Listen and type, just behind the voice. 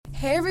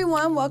Hey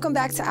everyone, welcome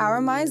back to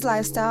Our Minds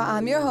Lifestyle.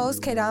 I'm your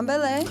host, Kaydan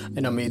Belay.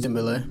 And I'm Ethan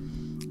Belay.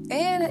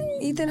 And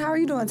Ethan, how are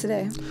you doing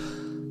today?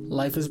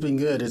 Life has been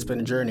good. It's been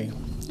a journey.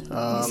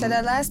 You said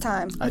that last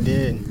time. I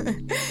did.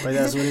 But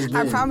that's what it's been.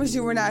 I promise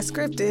you we're not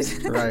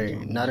scripted. Right.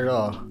 Not at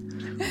all.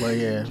 But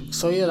yeah.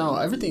 So,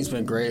 everything's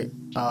been great.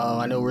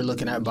 I know we're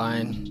looking at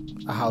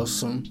buying a house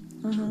soon.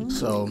 Mm-hmm.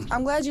 So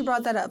I'm glad you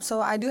brought that up.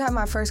 So I do have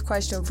my first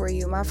question for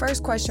you. My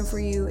first question for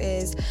you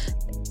is,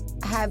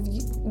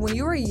 when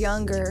you were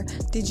younger,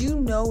 did you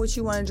know what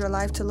you wanted your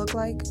life to look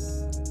like?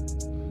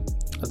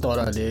 I thought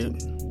I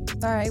did.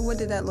 All right. What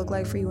did that look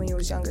like for you when you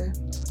was younger?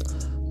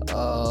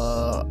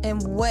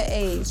 And what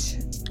age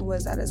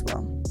was that as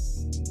well?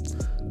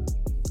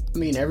 I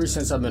mean, ever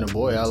since I've been a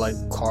boy, I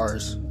like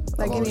cars.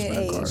 Like, give me an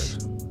age.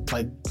 Cars.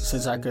 Like,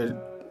 since I could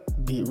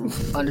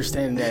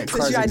understand that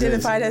cars Since you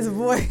identified as a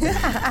boy.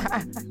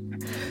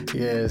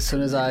 Yeah, as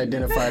soon as I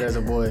identified as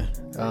a boy,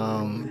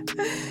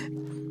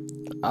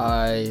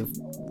 I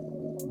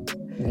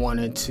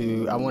wanted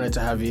to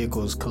have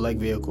vehicles, collect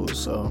vehicles.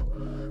 So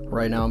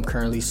right now I'm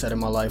currently setting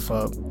my life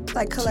up.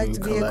 Like collect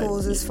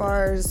vehicles as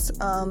far as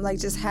like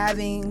just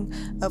having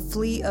a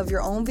fleet of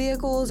your own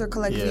vehicles, or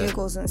collect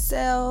vehicles and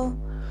sell?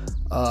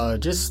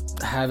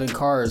 Just having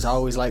cars. I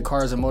always like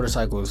cars and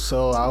motorcycles.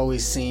 So I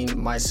always seen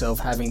myself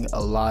having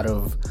a lot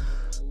of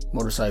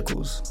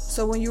motorcycles.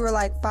 So when you were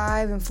like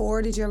 5 and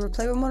 4, did you ever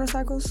play with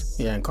motorcycles?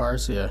 Yeah, in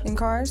cars, yeah. In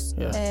cars?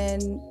 Yeah.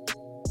 And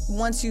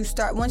once you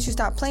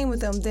stopped playing with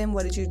them, then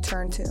what did you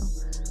turn to?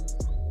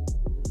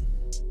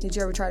 Did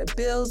you ever try to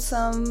build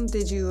some?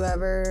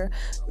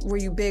 Were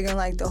you big on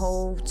like the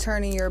whole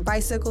turning your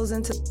bicycles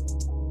into,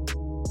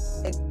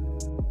 like,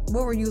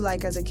 what were you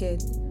like as a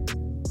kid?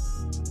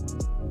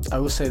 I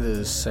would say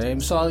the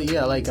same. So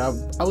yeah, like I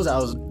was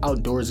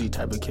outdoorsy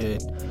type of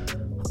kid.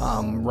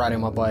 Riding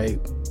my bike,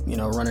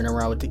 running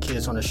around with the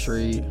kids on the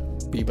street,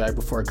 be back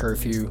before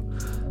curfew,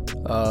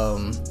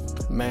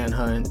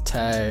 manhunt,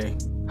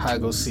 tag, how to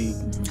go seek.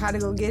 How to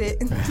go get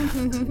it.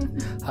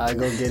 How to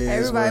go get it.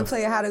 Everybody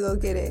play how to go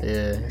get it.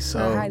 Yeah.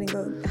 So hide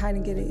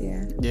and get it.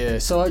 Yeah. Yeah.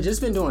 So I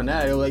just been doing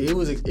that.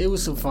 It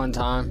was some fun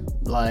time,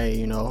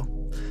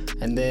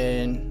 and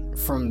then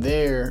from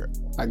there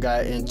I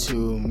got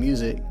into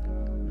music.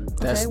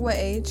 Okay. What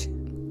age?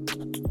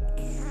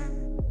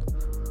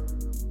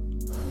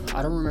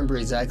 I don't remember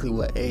exactly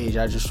what age.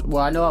 I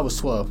know I was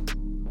 12.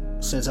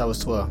 Since I was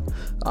 12.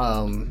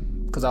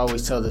 Because I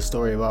always tell the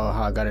story about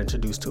how I got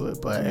introduced to it.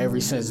 But ever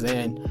since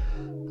then,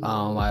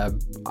 I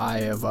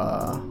have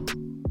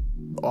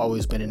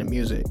always been into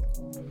music.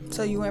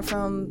 So you went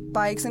from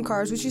bikes and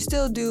cars, which you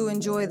still do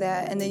enjoy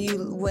that, and then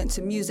you went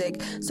to music.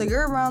 So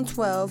you're around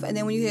 12, and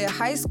then when you hit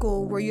high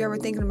school, were you ever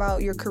thinking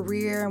about your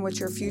career and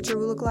what your future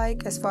would look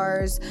like, as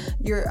far as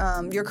your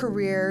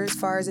career, as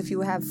far as if you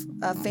would have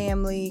a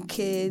family,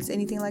 kids,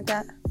 anything like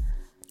that?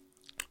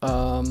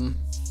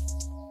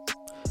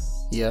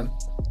 Yeah.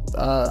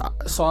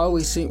 So I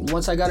always see,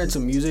 once I got into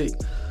music,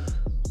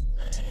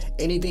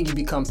 anything you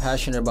become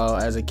passionate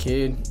about as a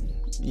kid,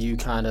 you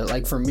kind of,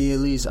 like for me at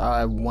least,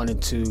 I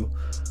wanted to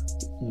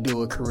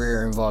do a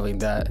career involving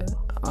that.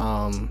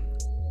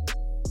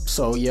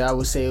 So yeah, I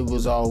would say it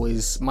was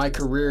always, my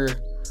career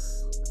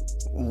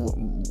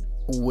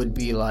would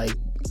be like,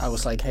 I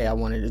was like, hey, I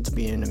wanted it to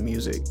be in the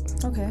music.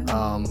 Okay.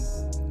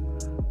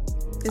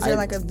 Is there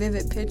like a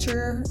vivid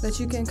picture that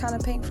you can kind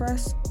of paint for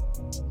us?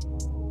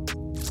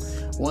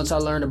 Once I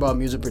learned about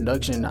music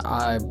production,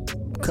 I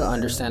could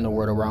understand the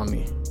world around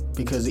me,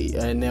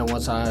 and then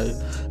once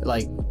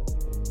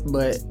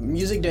but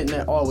music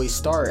didn't always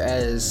start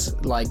as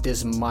like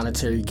this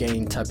monetary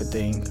gain type of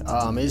thing.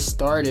 It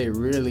started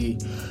really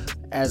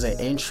as an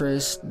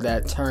interest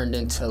that turned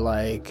into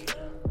like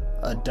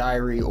a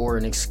diary or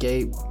an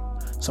escape,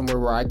 somewhere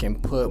where I can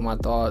put my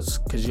thoughts,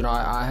 because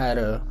I had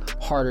a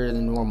harder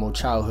than normal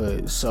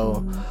childhood,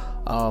 so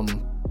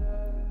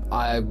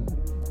I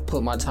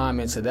put my time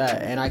into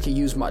that, and I can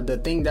use the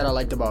thing that I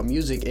liked about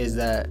music is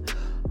that,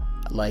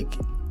 like,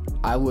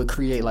 I would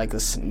create like a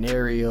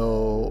scenario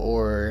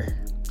or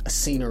a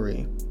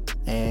scenery,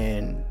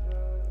 and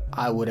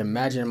I would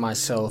imagine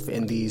myself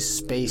in these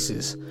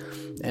spaces,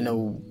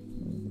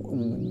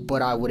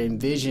 but I would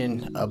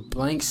envision a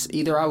blank.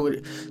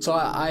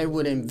 I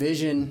would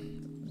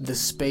envision the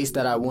space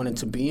that I wanted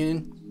to be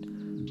in,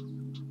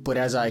 but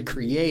as I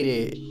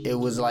created, it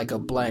was like a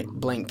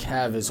blank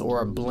canvas or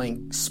a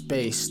blank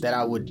space that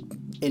I would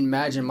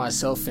imagine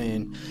myself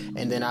in,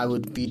 and then I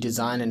would be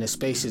designing the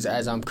spaces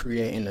as I'm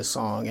creating the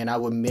song, and I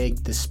would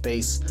make the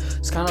space.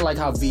 It's kind of like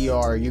how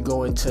VR, you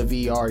go into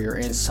VR, you're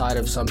inside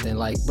of something,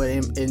 like, but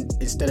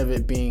instead of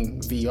it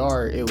being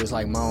VR, it was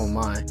like my own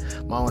mind,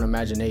 my own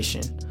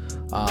imagination.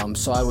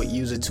 So I would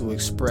use it to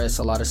express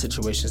a lot of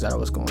situations that I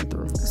was going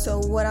through. So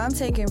what I'm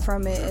taking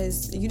from it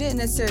is you didn't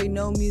necessarily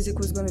know music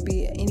was going to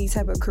be any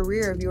type of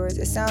career of yours.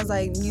 It sounds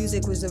like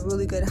music was a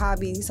really good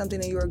hobby, something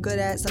that you were good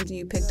at, something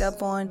you picked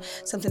up on,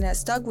 something that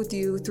stuck with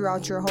you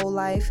throughout your whole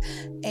life,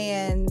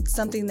 and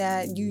something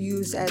that you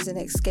used as an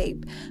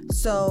escape.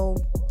 So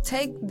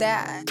take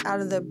that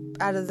out of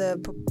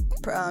the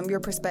your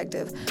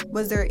perspective.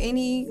 Was there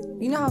any,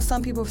 you know how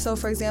some people, so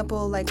for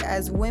example, like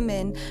as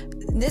women,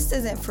 this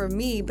isn't for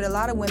me, but a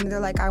lot of women, they're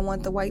like, I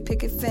want the white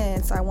picket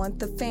fence, I want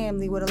the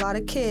family with a lot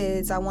of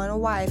kids, I want a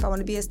wife, I want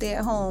to be a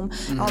stay-at-home,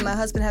 I want my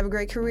husband to have a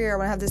great career, I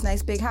want to have this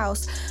nice big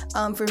house.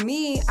 For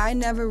me, I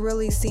never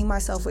really seen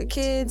myself with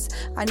kids.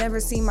 I never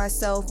seen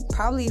myself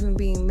probably even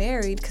being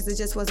married, because it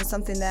just wasn't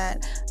something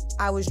that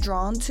I was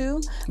drawn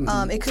to.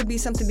 It could be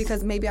something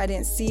because maybe I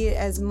didn't see it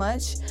as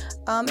much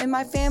in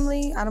my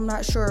family. I'm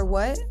not sure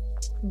what.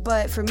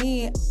 But for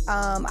me,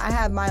 I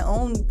have my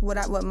own what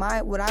I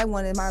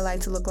wanted my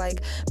life to look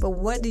like. But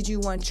what did you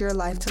want your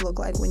life to look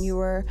like when you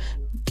were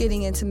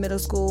getting into middle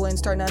school and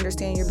starting to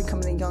understand you're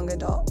becoming a young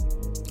adult?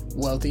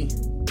 Wealthy.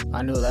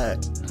 I knew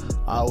that.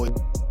 I always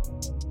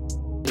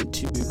did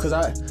too, because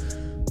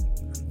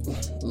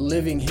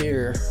living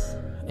here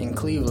in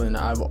Cleveland,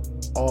 I've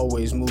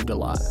always moved a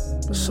lot.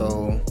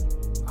 So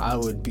I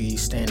would be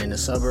staying in the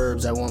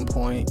suburbs at one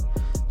point,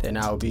 then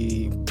I would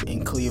be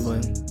in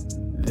Cleveland,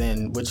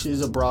 then, which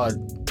is a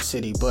broad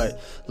city, but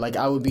like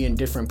I would be in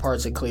different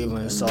parts of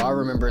Cleveland. So I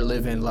remember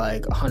living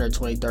like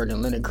 123rd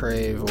and Leonard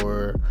Crave,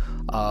 or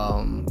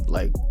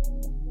like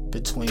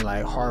between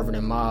like Harvard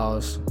and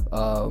Miles.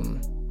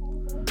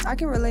 I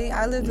can relate.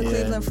 I lived in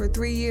Cleveland for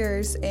 3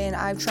 years, and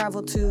I've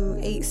traveled to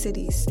 8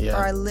 cities, or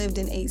I lived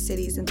in 8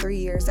 cities in 3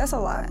 years. That's a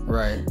lot.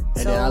 Right. And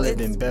then I lived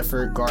in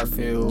Bedford,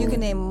 Garfield. You can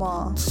name them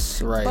all.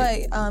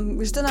 Right. But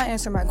you're still not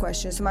answering my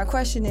question. So my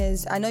question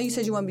is, I know you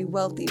said you want to be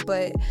wealthy,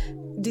 but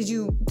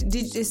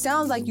it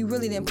sounds like you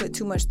really didn't put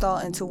too much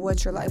thought into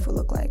what your life would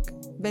look like,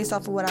 based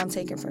off of what I'm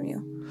taking from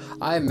you.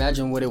 I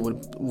imagine what it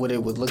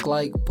would look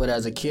like, but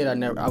as a kid,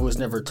 I was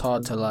never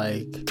taught to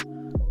like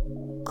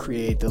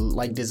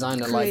design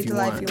the life you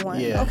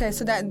want. Yeah. Okay,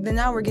 so then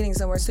now we're getting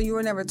somewhere. So you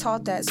were never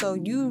taught that. So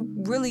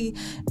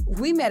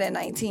we met at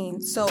 19.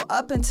 So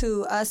up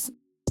into us,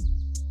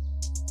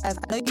 I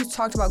know you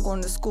talked about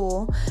going to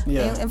school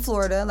in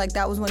Florida. Like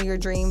that was one of your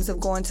dreams,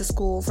 of going to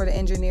school for the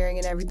engineering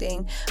and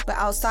everything. But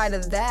outside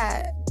of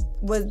that,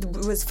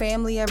 was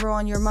family ever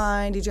on your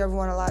mind? Did you ever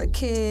want a lot of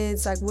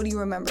kids? Like, what do you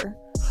remember?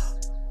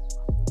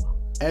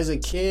 As a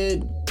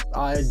kid,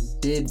 I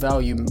did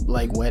value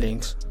like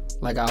weddings.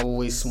 Like I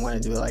always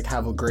wanted to like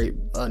have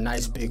a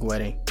nice big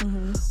wedding.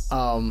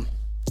 I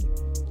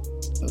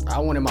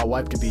wanted my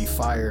wife to be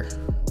fire.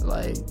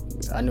 Like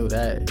I knew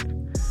that.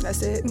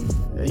 That's it.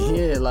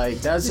 Yeah,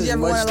 like that's as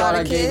much thought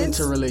I gave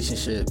into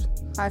relationships.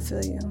 I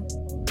feel you.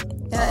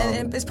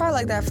 And it's probably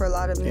like that for a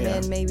lot of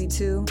men, maybe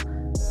too.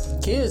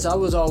 Kids, I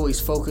was always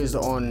focused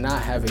on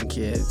not having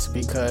kids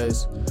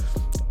because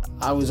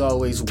I was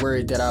always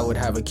worried that I would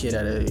have a kid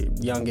at a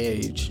young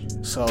age.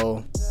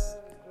 So.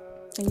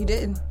 And you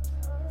didn't.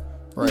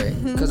 Right,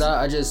 because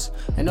I just,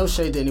 and no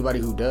shade to anybody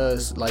who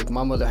does, like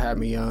my mother had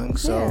me young,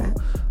 so,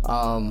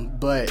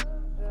 but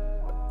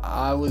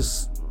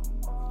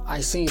I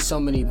seen so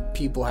many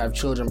people have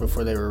children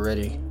before they were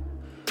ready,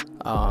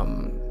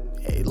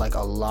 like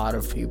a lot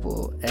of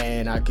people,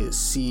 and I could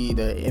see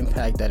the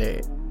impact that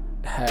it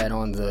had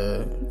on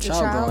the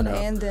child growing up.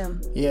 And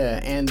them. Yeah,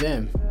 and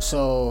them.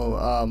 So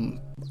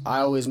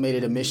I always made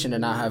it a mission to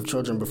not have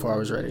children before I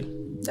was ready.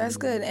 That's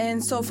good.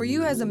 And so for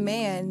you as a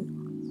man,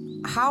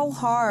 how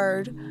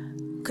hard,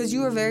 because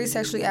you were very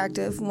sexually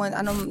active when,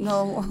 I don't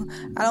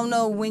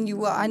know when you,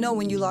 well, I know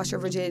when you lost your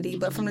virginity,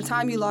 but from the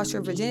time you lost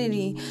your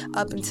virginity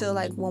up until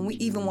like when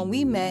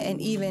we met, and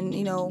even,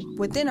 you know,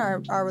 within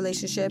our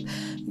relationship,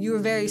 you were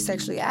very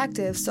sexually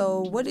active.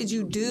 So what did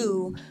you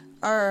do,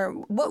 or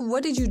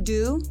what did you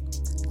do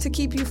to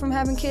keep you from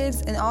having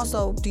kids? And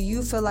also, do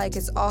you feel like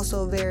it's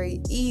also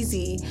very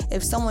easy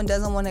if someone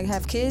doesn't want to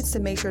have kids to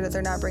make sure that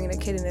they're not bringing a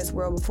kid in this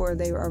world before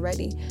they are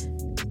ready?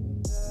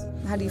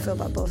 How do you feel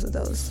about both of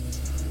those?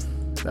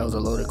 That was a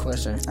loaded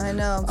question. I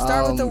know.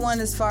 Start with the one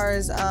as far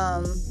as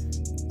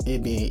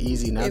it being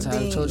easy not to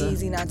have children.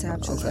 Easy not to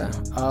have children.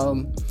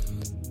 Okay.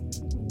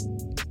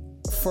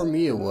 For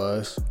me, it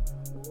was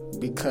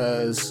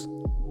because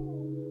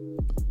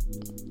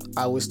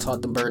I was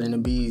taught the bird and the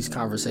bees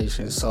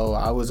conversation, so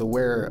I was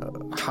aware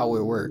of how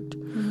it worked.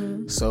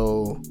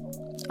 So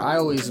I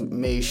always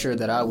made sure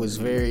that I was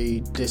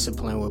very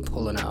disciplined with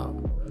pulling out.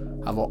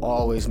 I've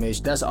always made,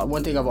 that's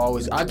one thing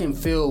I can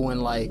feel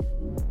when like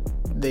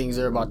things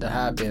are about to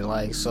happen,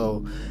 like,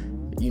 so,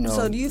 you know.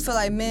 So do you feel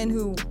like men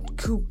who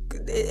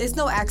it's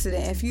no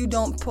accident if you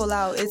don't pull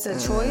out, it's a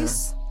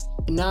choice?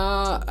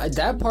 Nah,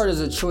 that part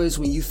is a choice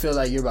when you feel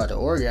like you're about to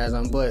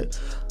orgasm, but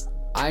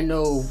I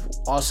know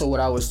also what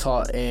I was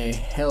taught in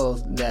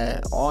health,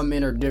 that all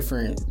men are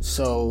different,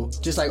 so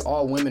just like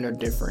all women are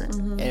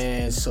different.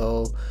 And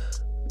so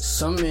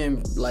some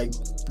men like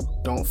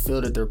don't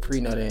feel that they're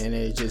prenutted, and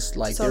it just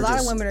like, so a lot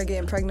of women are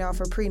getting pregnant off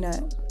of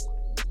prenut.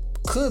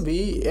 Could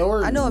be,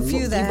 or I know a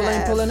few that people ain't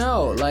have. pulling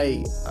out.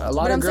 Like a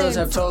lot of girls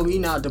have told me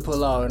not to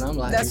pull out, and I'm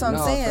like, that's what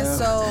I'm saying. Fam.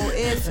 So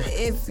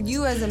if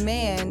you as a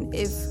man,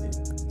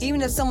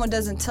 even if someone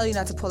doesn't tell you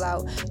not to pull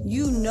out,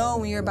 you know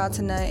when you're about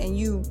to nut, and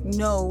you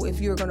know if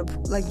you're gonna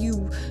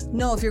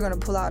if you're gonna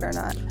pull out or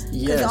not. Because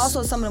Yes.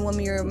 also some of the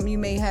women you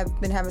may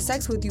have been having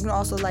sex with, you can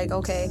also like,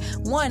 okay,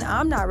 one,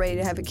 I'm not ready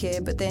to have a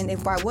kid, but then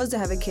if I was to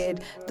have a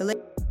kid, the lady,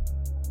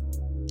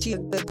 she's a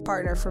good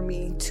partner for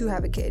me to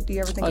have a kid. Do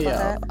you ever think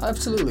about that?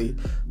 Absolutely.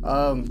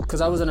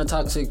 Because I was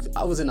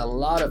in a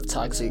lot of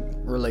toxic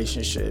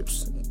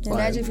relationships.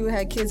 Imagine if you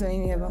had kids with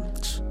any of them.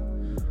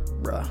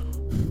 Bruh.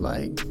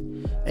 Like,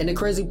 and the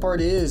crazy part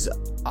is,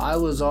 I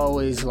was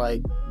always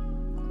like,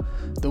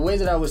 the way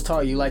that I was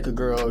taught, you like a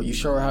girl, you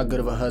show her how good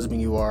of a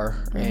husband you are,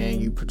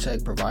 and you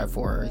protect, provide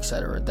for her,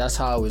 etc. That's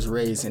how I was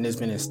raised, and it's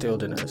been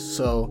instilled in us.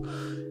 So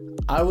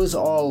I would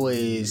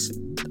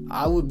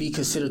be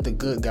considered the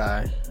good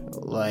guy,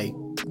 like,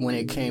 when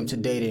it came to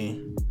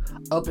dating,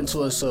 up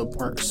until a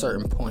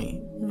certain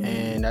point.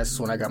 And that's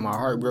when I got my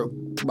heart broke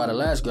by the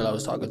last girl I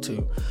was talking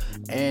to.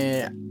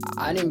 And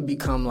I didn't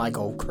become like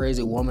a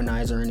crazy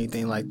womanizer or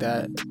anything like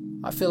that.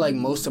 I feel like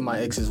most of my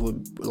exes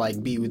would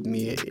like be with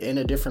me in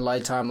a different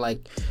lifetime.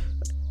 Like,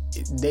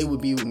 they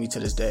would be with me to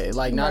this day.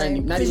 Like, not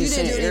even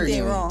saying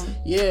arrogant. Wrong.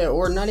 Yeah,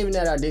 or not even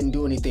that I didn't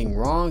do anything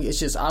wrong. It's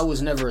just I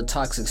was never a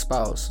toxic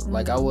spouse.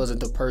 Like, I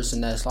wasn't the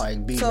person that's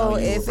like beating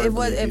on you. So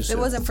if it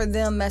wasn't for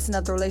them messing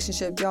up the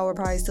relationship, y'all would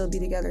probably still be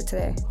together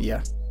today.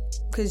 Yeah.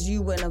 Because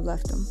you wouldn't have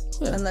left them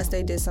unless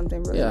they did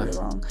something really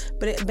wrong.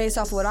 But based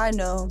off of what I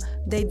know,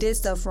 they did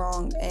stuff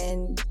wrong,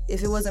 and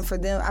if it wasn't for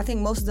them, I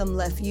think most of them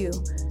left you,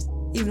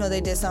 even though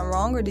they did something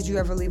wrong. Or did you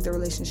ever leave the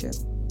relationship?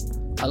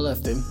 I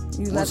left them.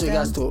 Once it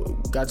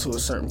got to a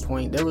certain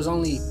point, there was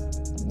only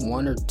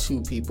one or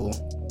two people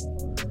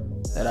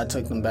that I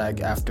took them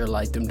back after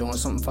like them doing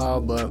something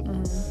foul, but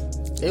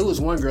it was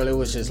one girl. It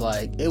was just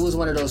like, it was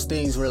one of those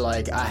things where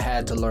like I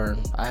had to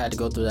learn. I had to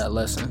go through that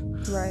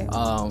lesson. Right.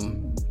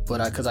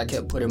 But because I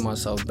kept putting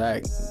myself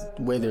back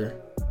with her.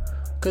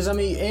 Because, I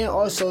mean, and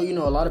also, you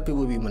know, a lot of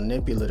people would be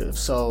manipulative.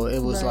 So it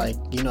was like,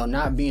 you know,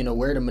 not being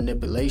aware of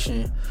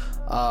manipulation,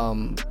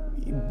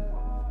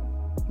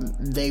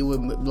 they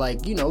would,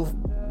 like, you know,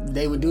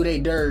 they would do their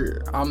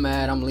dirt. I'm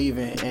mad, I'm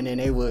leaving. And then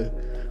they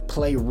would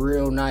play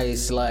real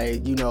nice,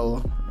 like, you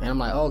know. And I'm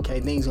like,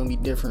 okay, things gonna be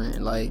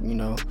different. Like, you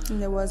know.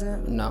 And it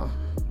wasn't? No.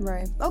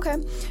 Right. Okay.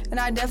 And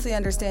I definitely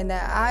understand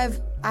that.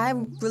 I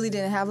really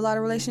didn't have a lot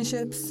of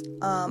relationships.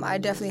 I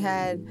definitely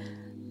had,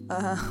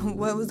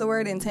 what was the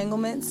word?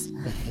 Entanglements.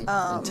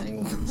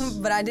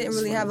 But I didn't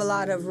really have a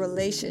lot of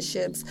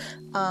relationships.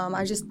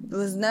 I just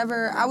was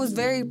never, I was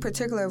very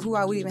particular of who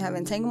I would even have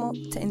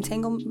entanglements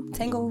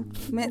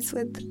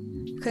with.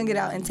 Couldn't get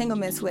out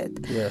entanglements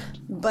with. Yeah.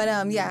 But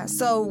yeah,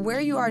 so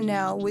where you are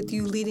now with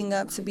you leading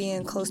up to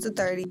being close to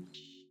 30,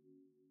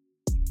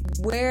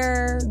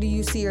 where do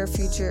you see your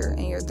future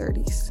in your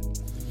 30s?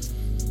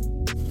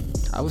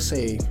 I would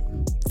say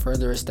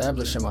further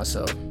establishing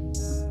myself.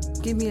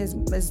 Give me as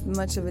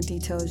much of a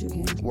detail as you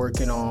can.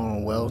 Working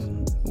on wealth,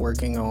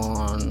 working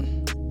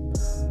on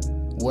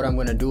what I'm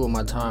going to do with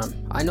my time.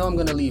 I know I'm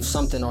going to leave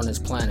something on this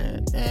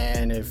planet,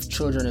 and if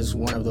children is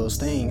one of those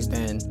things,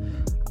 then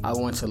I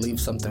want to leave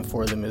something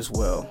for them as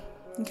well.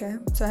 Okay.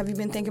 So have you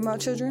been thinking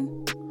about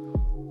children?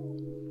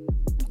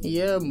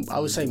 Yeah, I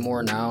would say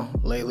more now,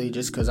 lately,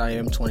 just because I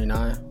am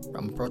 29.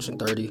 I'm approaching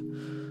 30.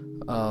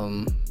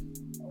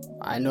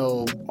 I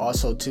know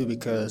also, too,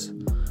 because,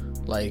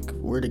 like,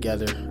 we're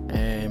together,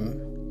 and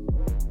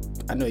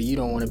I know you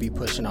don't want to be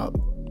pushing out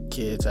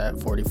kids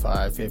at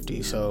 45,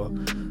 50, so,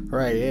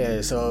 right, yeah,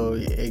 so,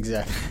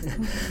 exactly.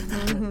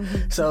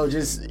 So,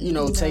 just, you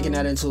know, taking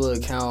that into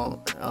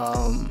account.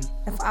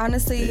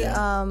 Honestly,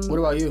 what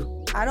about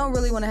you? I don't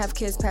really want to have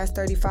kids past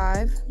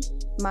 35.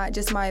 My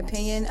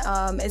opinion.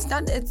 It's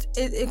not.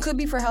 It could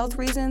be for health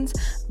reasons,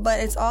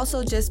 but it's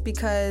also just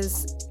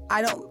because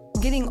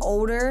getting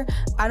older,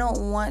 I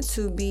don't want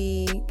to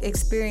be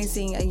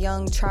experiencing a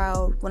young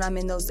child when I'm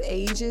in those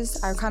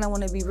ages. I kind of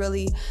want to be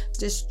really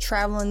just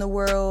traveling the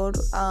world,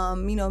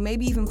 you know,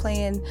 maybe even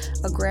playing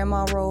a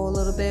grandma role a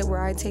little bit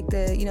where I take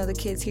the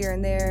kids here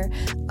and there,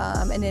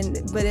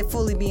 but it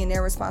fully being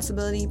their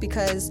responsibility,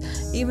 because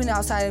even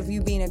outside of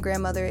you being a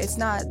grandmother, it's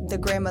not the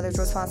grandmother's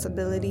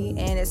responsibility,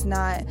 and it's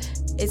not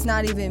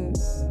even,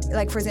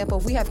 like, for example,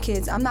 if we have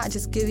kids, I'm not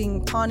just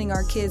pawning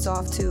our kids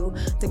off to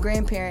the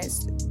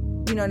grandparents.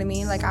 You know what I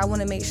mean? Like, I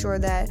want to make sure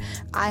that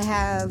I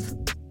have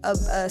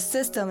a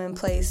system in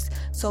place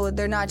so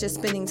they're not just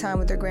spending time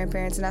with their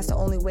grandparents, and that's the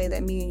only way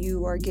that me and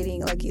you are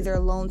getting, like, either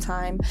alone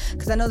time.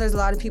 Because I know there's a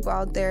lot of people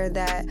out there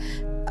that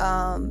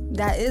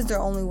that is their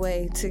only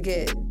way to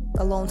get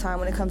alone time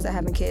when it comes to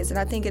having kids. And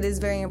I think it is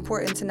very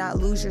important to not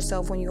lose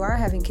yourself when you are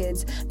having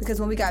kids, because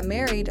when we got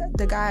married,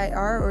 the guy,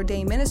 our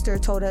ordained minister,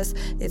 told us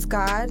it's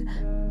God,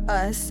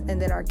 us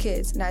and then our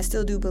kids, and I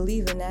still do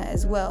believe in that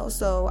as well.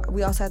 So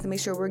we also have to make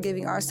sure we're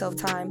giving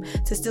ourselves time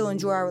to still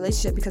enjoy our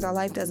relationship, because our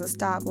life doesn't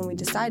stop when we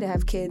decide to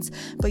have kids.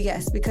 But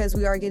yes, because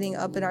we are getting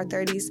up in our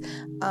 30s,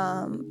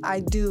 I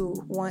do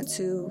want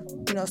to,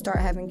 start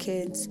having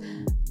kids,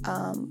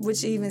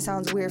 which even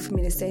sounds weird for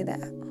me to say that,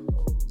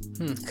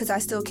 because I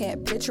still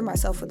can't picture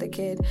myself with a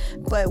kid.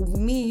 But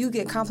me, you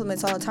get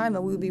compliments all the time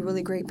that we would be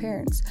really great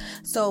parents.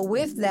 So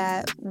with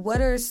that,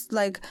 what are,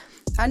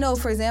 I know,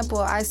 for example,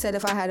 I said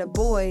if I had a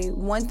boy,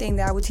 one thing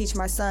that I would teach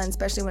my son,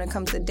 especially when it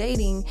comes to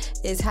dating,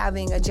 is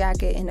having a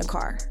jacket in the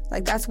car.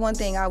 That's one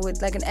thing I would,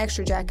 an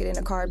extra jacket in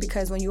the car,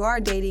 because when you are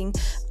dating,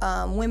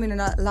 women are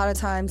not, a lot of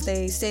times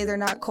they say they're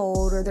not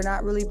cold or they're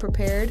not really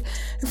prepared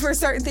for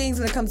certain things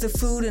when it comes to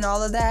food and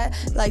all of that.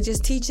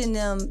 Just teaching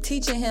him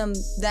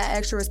that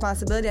extra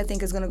responsibility, I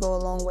think is going to go a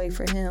long way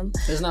for him.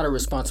 It's not a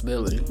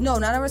responsibility. No,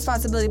 not a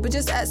responsibility, but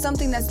just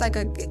something that's like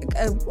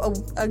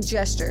a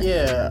gesture.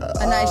 Yeah.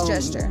 A nice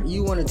gesture.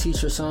 You want to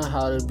teach your son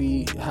how to have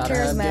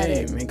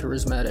game and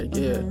charismatic.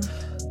 Yeah.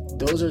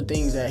 Those are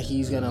things that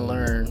he's going to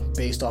learn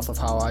based off of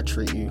how I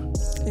treat you.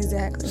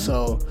 Exactly.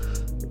 So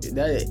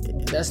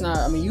that's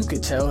not, you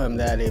could tell him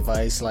that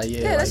advice,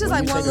 that's just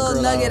one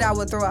little nugget I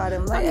would throw at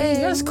him. Hey,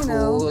 that's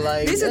cool.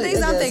 These are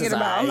things I'm thinking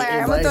about. I'm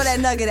I'm gonna throw that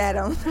nugget at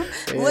him.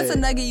 Yeah. What's a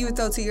nugget you would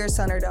throw to your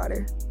son or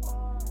daughter?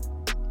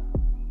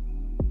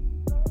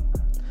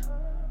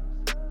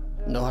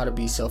 Know how to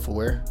be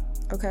self-aware.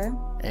 Okay.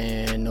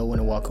 And know when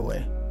to walk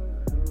away.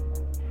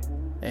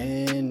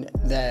 And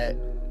that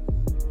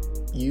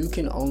you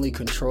can only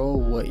control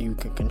what you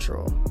can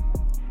control.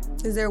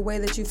 Is there a way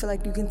that you feel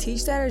like you can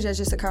teach that, or is that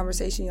just a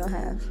conversation you'll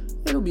have?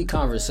 It'll be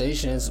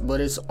conversations, but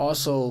it's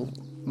also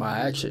my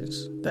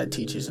actions that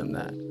teaches him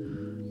that.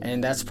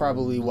 And that's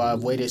probably why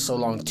I've waited so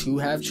long to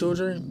have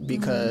children,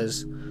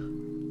 because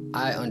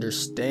I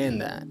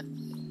understand that.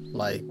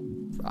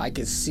 I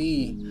can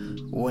see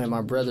when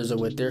my brothers are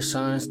with their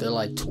sons, they're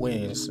like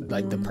twins.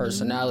 The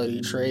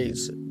personality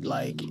traits,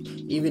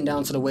 even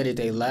down to the way that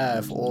they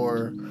laugh,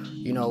 or,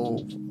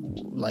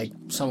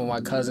 some of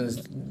my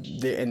cousins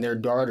and their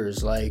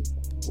daughters,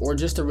 or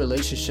just the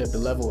relationship, the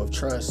level of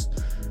trust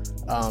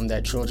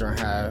that children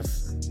have.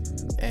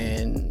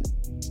 And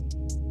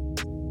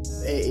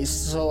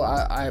so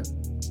I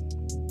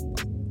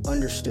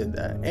understood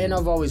that. And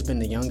I've always been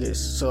the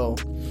youngest. So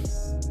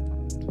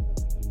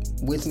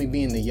with me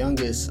being the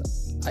youngest,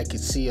 I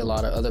could see a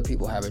lot of other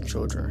people having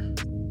children.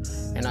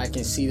 And I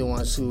can see the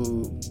ones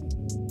who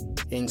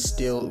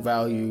instill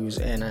values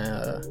and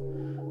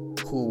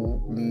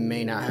who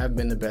may not have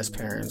been the best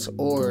parents,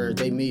 or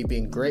they may have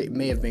been great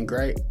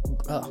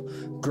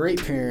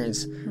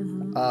parents,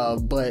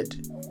 but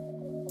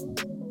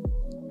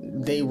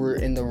they were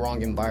in the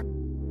wrong environment.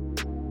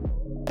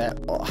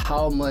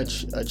 How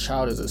much a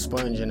child is a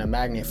sponge and a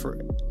magnet for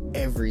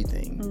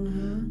everything.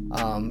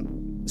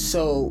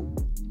 So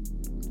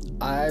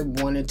I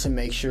wanted to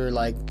make sure,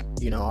 I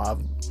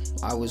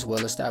was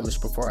well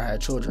established before I had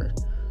children.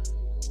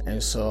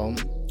 And so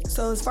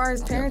as far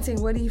as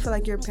parenting, what do you feel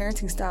like your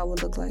parenting style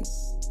would look like?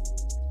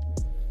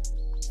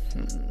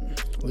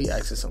 We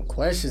asking some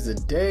questions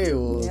today.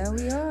 Yeah,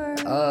 we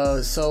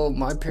are. So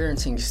my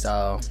parenting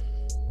style,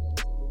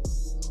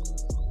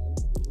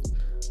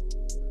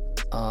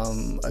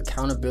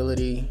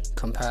 accountability,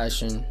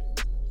 compassion,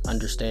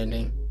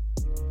 understanding,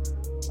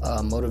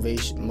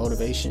 motivation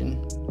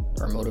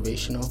or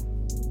motivational.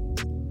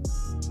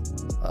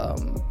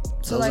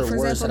 So those for are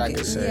words example, that I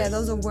could say. Yeah,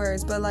 those are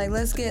words, but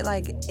let's get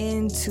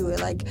into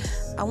it.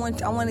 I want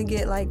to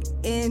get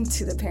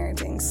into the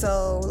parenting.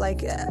 So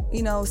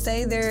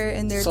say they're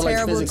in their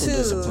terrible twos.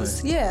 Discipline.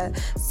 Yeah.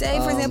 Say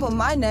for example,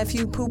 my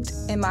nephew pooped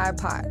in my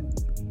pot.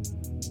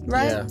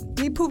 Right? Yeah.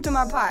 He pooped in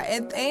my pot.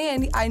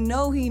 And I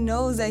know he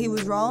knows that he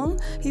was wrong.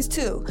 He's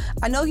 2.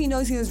 I know he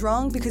knows he was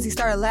wrong because he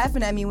started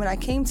laughing at me when I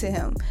came to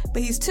him.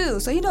 But he's 2,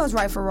 so he knows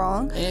right from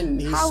wrong.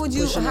 And he's how would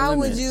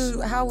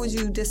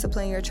you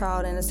discipline your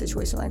child in a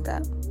situation like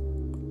that?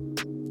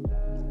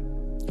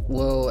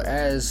 Well,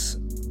 as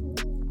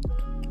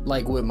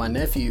with my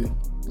nephew,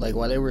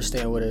 while they were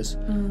staying with us,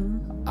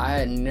 I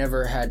had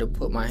never had to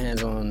put my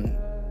hands on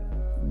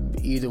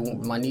either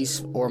my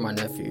niece or my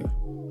nephew.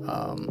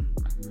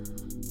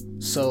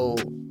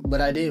 But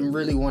I didn't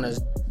really want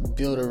to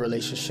build a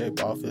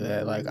relationship off of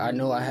that. I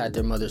know I had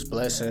their mother's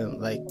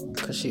blessing,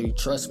 because she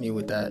trusts me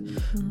with that.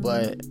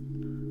 But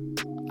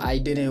I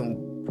didn't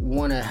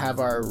want to have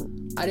our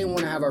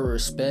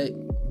respect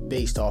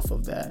based off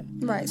of that.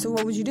 Right. So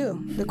what would you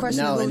do? The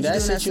question now, is, what would in that you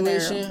do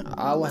situation, in that scenario?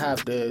 I would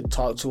have to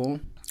talk to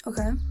him.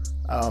 Okay.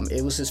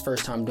 It was his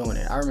first time doing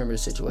it. I remember the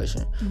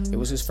situation. It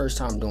was his first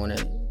time doing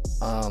it.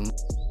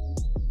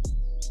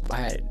 I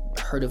had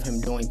heard of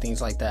him doing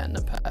things like that in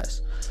the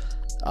past.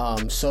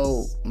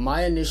 So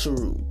my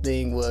initial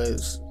thing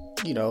was,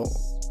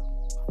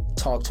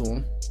 talk to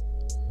him.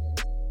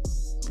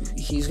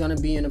 He's gonna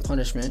be in a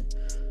punishment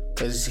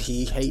because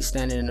he hates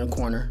standing in a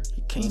corner.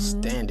 He can't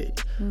stand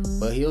it.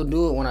 But he'll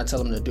do it when I tell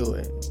him to do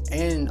it.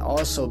 And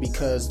also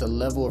because the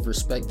level of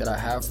respect that I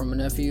have from a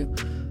nephew,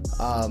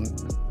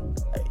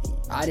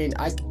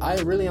 I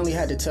really only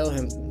had to tell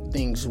him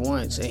things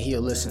once and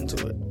he'll listen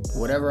to it.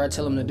 Whatever I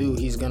tell him to do,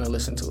 he's gonna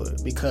listen to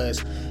it,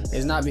 because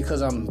it's not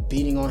because I'm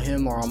beating on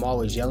him or I'm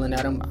always yelling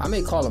at him. I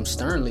may call him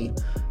sternly,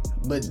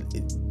 but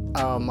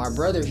my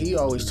brother, he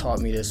always taught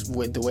me this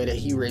with the way that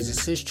he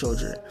raises his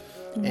children.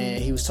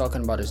 And he was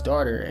talking about his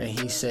daughter, and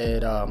he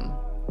said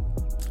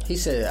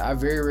I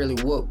very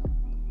rarely whoop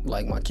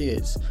like my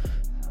kids.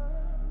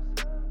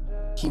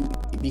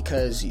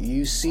 Because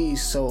you see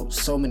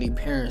so many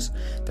parents,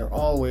 they're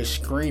always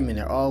screaming,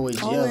 they're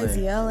always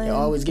yelling, they're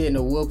always getting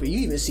a whooping. You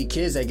even see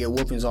kids that get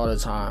whoopings all the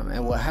time,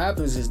 and what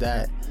happens is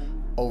that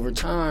over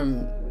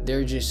time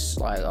they're just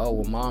like, oh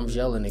well, mom's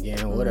yelling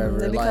again or whatever.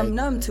 They become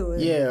numb to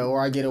it. Yeah,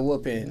 or I get a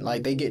whooping,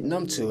 like they get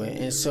numb to it.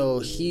 And so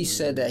he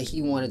said that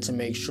he wanted to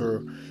make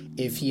sure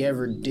if he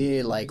ever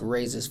did like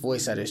raise his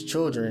voice at his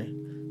children,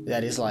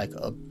 that is like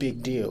a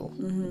big deal.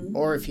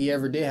 Or if he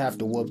ever did have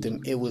to whoop them,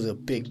 it was a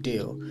big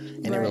deal.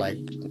 And they were like,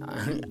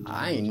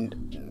 I ain't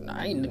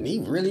he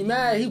really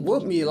mad, he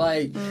whooped me,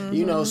 like,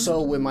 you know.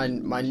 So with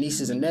my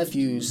nieces and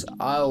nephews,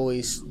 I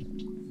always,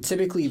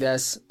 typically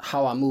that's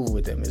how I move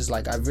with them. It's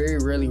like I very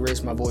rarely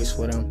raise my voice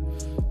with them.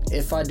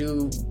 If I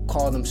do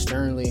call them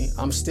sternly,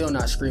 I'm still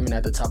not screaming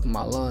at the top of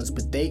my lungs,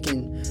 but they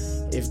can,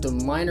 if the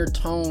minor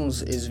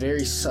tones is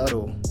very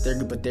subtle,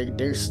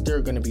 they're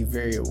still going to be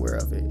very aware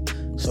of it.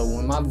 So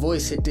when my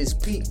voice hit this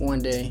peak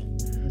one day,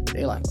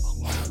 they like,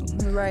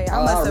 right,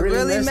 I must have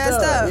really messed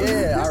up.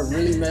 Yeah, I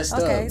really messed up.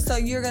 Okay, so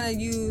you're going to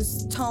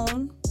use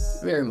tone.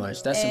 Very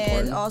much. That's and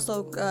important. And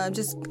also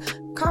just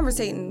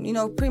conversating, you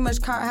know, pretty much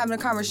having a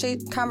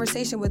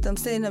conversation with them,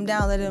 sitting them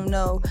down, letting them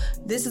know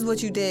this is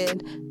what you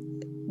did.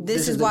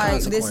 This is why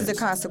this is the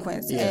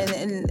consequence. Yeah.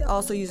 And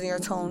also using your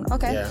tone.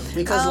 Okay. Yeah,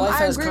 because life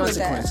has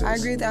consequences. I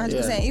agree with that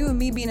 100%. Yeah. Even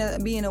me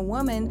being a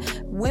woman,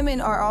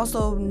 women are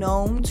also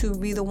known to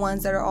be the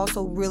ones that are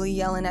also really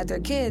yelling at their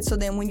kids. So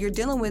then when you're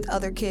dealing with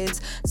other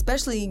kids,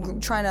 especially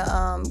trying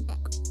to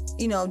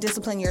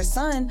discipline your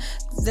son,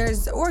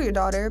 or your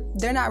daughter,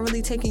 they're not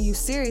really taking you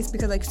serious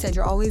because, like you said,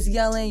 you're always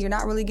yelling, you're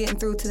not really getting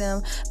through to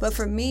them. But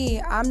for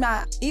me, I'm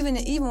not, even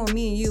with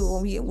me and you,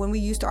 when we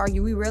used to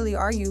argue, we rarely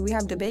argue. We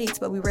have debates,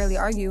 but we rarely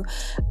argue.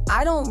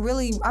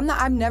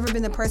 I've never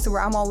been the person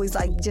where I'm always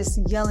like just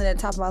yelling at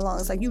the top of my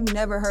lungs. Like, you've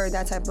never heard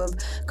that type of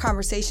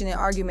conversation and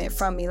argument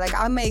from me. Like,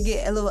 I may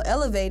get a little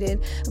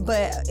elevated,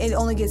 but it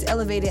only gets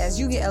elevated as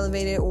you get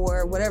elevated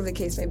or whatever the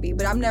case may be.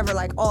 But I'm never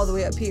like all the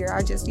way up here.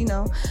 I just,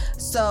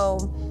 so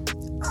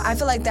I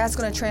feel like that's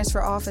going to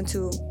transfer off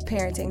into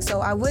parenting.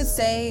 So I would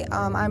say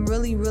I'm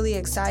really, really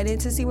excited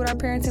to see what our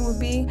parenting would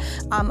be.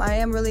 I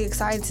am really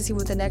excited to see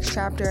what the next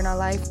chapter in our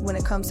life when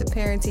it comes to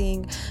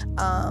parenting,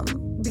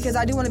 because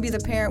I do want to be the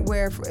parent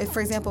where, for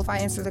example, if I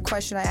answer the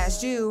question I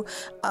asked you,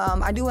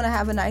 I do want to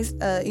have a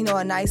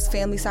nice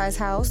family-sized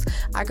house.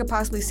 I could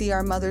possibly see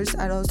our mothers,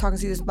 I know I was talking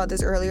to you about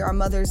this earlier, our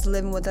mothers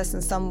living with us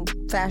in some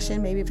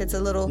fashion. Maybe if it's a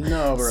little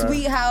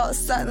sweet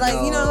house, like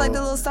the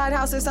little side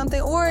house or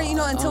something, or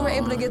until we're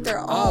able to get their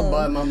own. I'll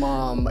buy my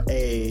mom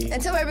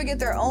until we're able to get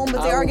their own,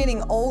 but they are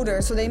getting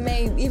older, so they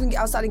may, even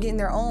outside of getting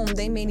their own,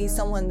 they may need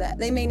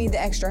the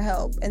extra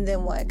help. And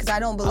then what? Because I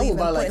don't believe in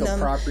putting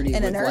them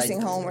in a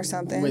nursing home or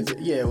something.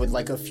 With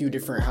like a few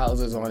different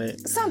houses on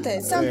it.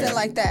 Something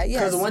like that,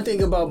 yes. Because one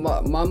thing about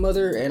my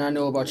mother, and I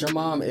know about your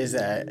mom, is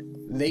that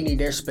they need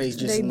their space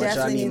just as much as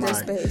I need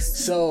mine. Their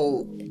space.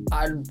 So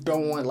I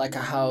don't want like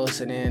a house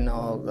and then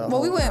all the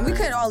we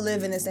couldn't all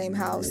live in the same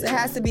house. Yeah. It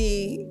has to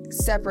be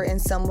separate in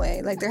some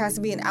way. Like, there has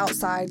to be an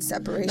outside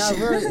separation. Now,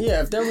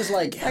 if there was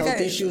like health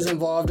issues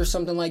involved or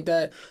something like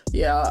that,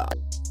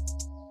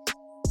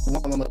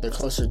 want my mother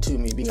closer to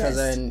me, because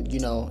then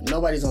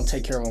nobody's gonna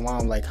take care of my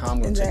mom like how I'm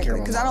gonna take care of my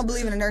mom. Because I don't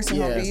believe in a nursing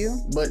home. Do you?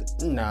 But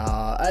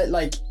nah,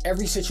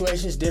 every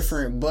situation is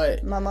different.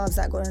 But my mom's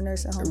not going to a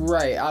nursing home.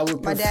 Right, I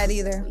would. My dad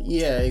either.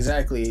 Yeah,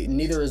 exactly.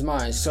 Neither is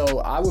mine. So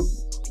I would,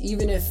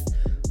 even if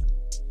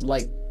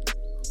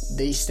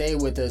they stay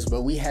with us,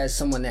 but we had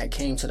someone that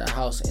came to the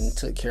house and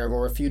took care of,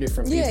 or a few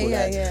different people.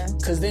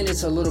 Because then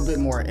it's a little bit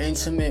more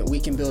intimate. We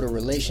can build a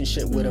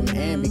relationship with them,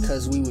 and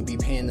because we would be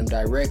paying them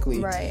directly.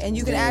 Right, and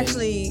you can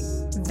actually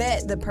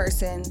vet the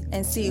person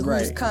and see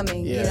who's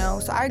coming,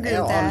 So I agree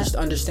with that. Just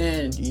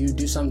understand, you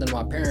do something to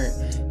my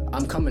parent,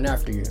 I'm coming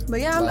after you.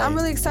 But I'm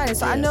really excited.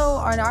 So I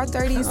know in our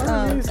 30s,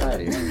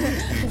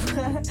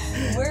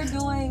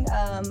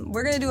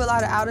 we're going to do a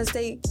lot of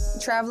out-of-state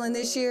traveling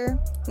this year.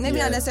 Maybe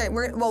not necessarily.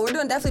 We're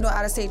definitely doing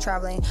out-of-state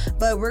traveling,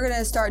 but we're going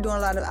to start doing a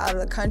lot of out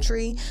of the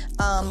country.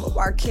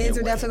 Our kids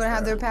are definitely going to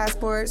have their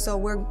passport, so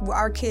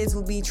our kids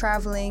will be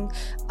traveling.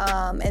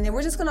 And then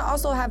we're just going to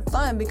also have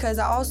fun, because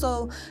I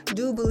also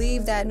do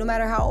believe that no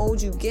matter how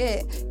old you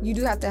get, you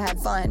do have to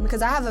have fun.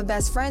 Because I have a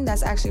best friend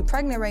that's actually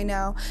pregnant right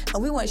now,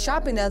 and we went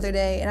shopping the other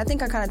day, and I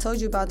think I kind of told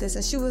you about this,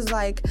 and she was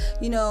like,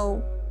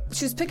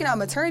 she was picking out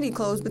maternity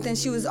clothes, but then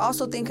she was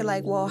also thinking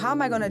like, well, how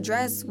am I going to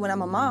dress when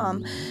I'm a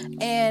mom?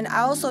 And I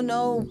also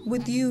know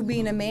with you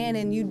being a man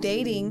and you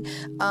dating,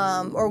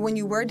 or when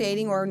you were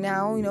dating, or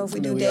now, if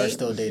we do date. We are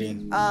still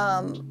dating.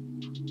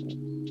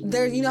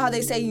 there, you know how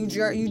they say you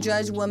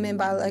judge women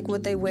by like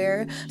what they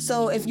wear.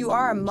 So if you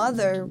are a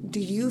mother, do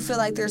you feel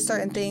like there's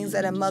certain things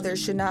that a mother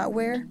should not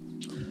wear?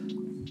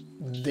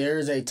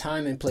 There's a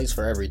time and place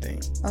for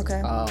everything.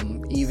 Okay.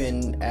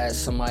 Even as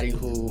somebody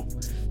who,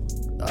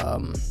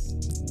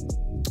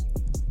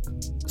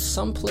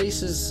 some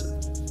places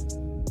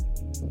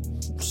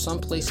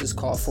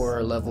call for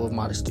a level of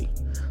modesty.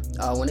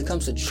 When it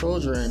comes to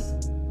children,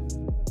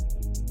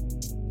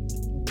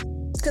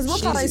 because we'll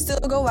probably still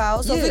go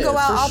out. So if we go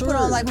out, I'll put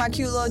on like my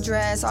cute little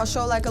dress. I'll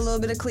show like a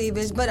little bit of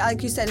cleavage. But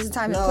like you said, it's a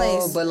time and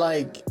place. No, but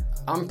like,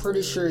 I'm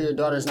pretty sure your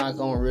daughter's not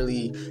going to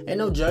really... Ain't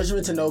no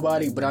judgment to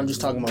nobody, but I'm just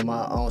talking about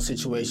my own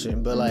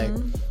situation. But like,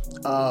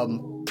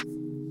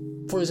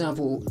 for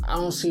example, I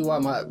don't see why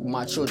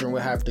my children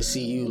would have to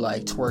see you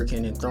like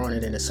twerking and throwing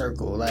it in a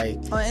circle. Like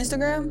on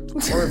Instagram?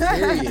 Or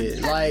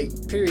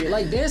period.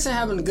 Like dancing,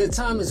 having a good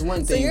time is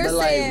one thing. But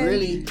like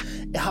really...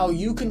 How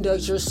you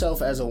conduct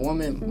yourself as a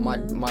woman,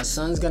 my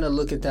son's gonna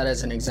look at that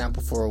as an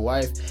example for a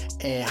wife,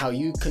 and how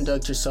you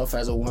conduct yourself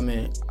as a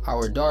woman,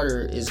 our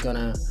daughter is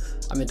gonna.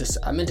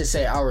 I meant to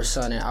say our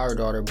son and our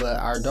daughter, but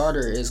our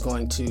daughter is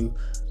going to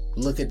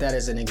look at that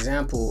as an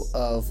example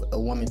of a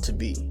woman to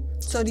be.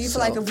 So do you feel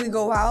like if we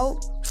go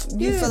out,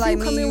 you feel like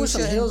come in with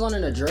some heels on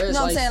and a dress?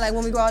 No, I'm saying like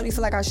when we go out, you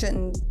feel like I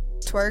shouldn't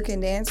twerk and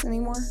dance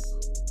anymore?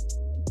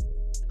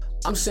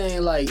 I'm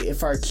saying, like,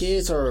 if our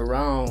kids are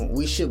around,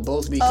 we should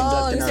both be conducting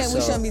ourselves. Oh, you're saying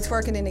we shouldn't be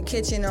twerking in the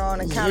kitchen or on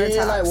the countertops?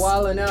 Yeah, like,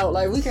 wilding out.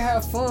 Like, we can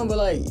have fun, but,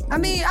 like... I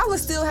mean, I would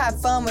still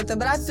have fun with it,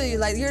 but I feel you,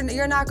 like,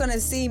 you're not going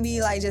to see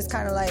me, like, just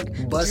kind of, like,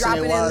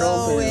 dropping it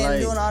low and like,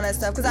 doing all that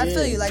stuff. Because I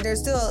feel you, like, there's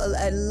still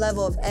a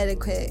level of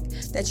etiquette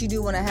that you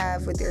do want to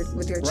have with your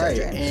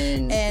children.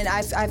 Right, and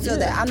I feel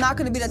that. I'm not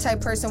going to be the type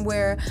of person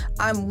where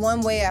I'm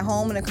one way at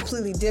home and a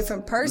completely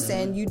different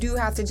person. You do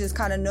have to just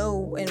kind of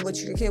know and what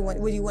you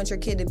want your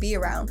kid to be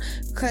around.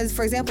 Because,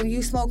 for example,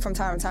 you smoke from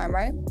time to time,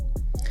 right?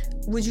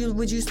 Would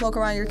you smoke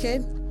around your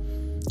kid?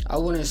 I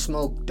wouldn't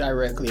smoke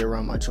directly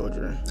around my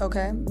children.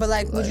 Okay. But,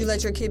 like, would you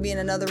let your kid be in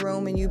another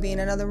room and you be in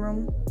another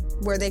room?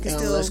 Where they can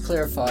still... Let's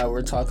clarify,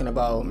 we're talking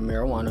about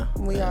marijuana.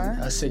 We are.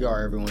 A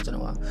cigar every once in a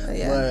while.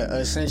 Yeah. But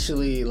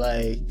essentially,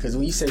 like, because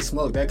when you say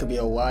smoke, that could be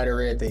a wide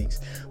array of things.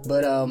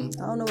 But, I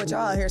don't know what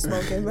y'all out here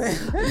smoking, but...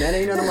 That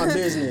ain't none of my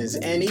business.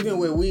 And even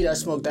with weed, I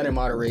smoke that in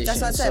moderation.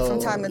 That's what I said,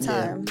 from time to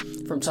time.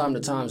 Yeah, from time to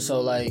time.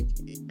 So, like...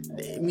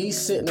 Me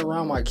sitting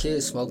around my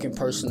kids smoking,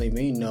 personally,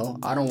 no.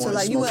 I don't want to smoke around my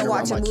kids. So, like, you wouldn't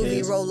watch a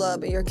movie, roll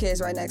up, and your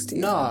kids right next to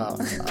you? No,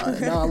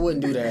 I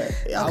wouldn't do that.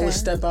 Okay. I would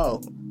step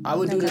out. I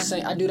would do the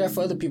same. I do that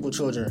for other people's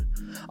children.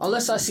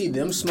 Unless I see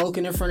them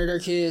smoking in front of their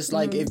kids.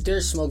 Like, if they're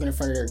smoking in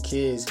front of their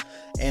kids,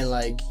 and,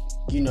 like,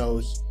 you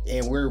know,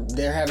 and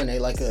they're having a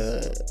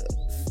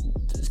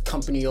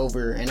company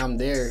over, and I'm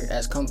there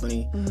as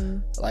company,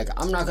 like,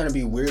 I'm not gonna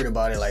be weird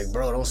about it. Like,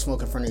 bro, don't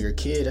smoke in front of your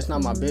kid. That's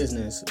not my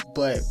business.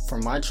 But for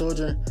my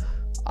children...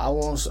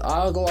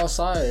 I'll go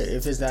outside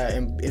if it's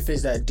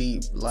that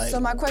deep. Like, so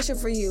my question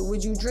for you: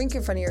 would you drink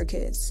in front of your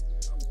kids?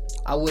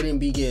 I wouldn't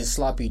be getting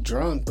sloppy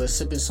drunk, but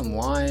sipping some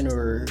wine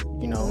or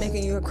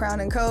making you a Crown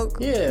and Coke.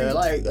 Yeah,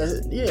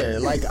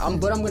 I'm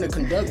gonna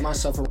conduct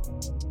myself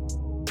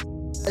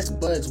less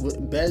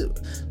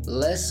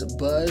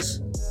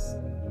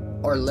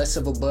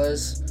of a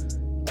buzz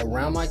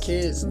around my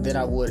kids than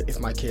I would if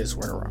my kids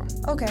weren't around.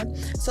 Okay,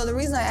 so the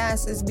reason I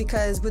asked is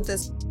because with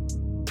this.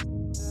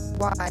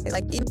 Why?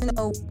 Like, even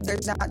though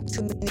there's not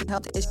too many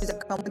health issues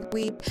that come with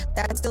weed,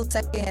 that's still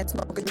secondhand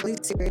smoke is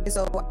really serious.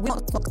 So we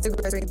don't smoke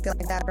cigarettes or anything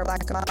like that or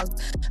black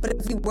mouths. But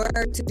if we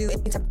were to do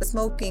any type of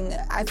smoking,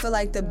 I feel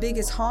like the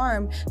biggest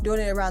harm doing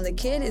it around the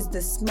kid is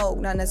the smoke,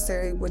 not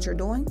necessarily what you're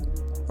doing.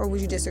 Or would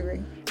you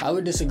disagree? I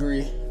would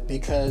disagree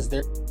because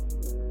they're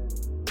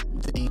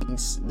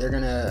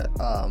gonna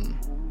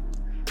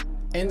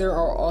and there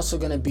are also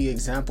gonna be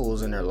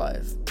examples in their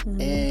life,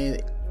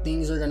 and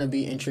things are gonna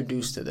be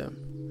introduced to them.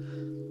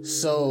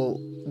 So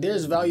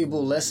there's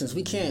valuable lessons.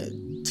 We can't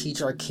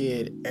teach our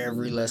kid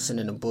every lesson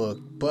in the book,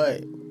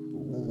 but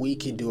we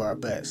can do our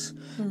best.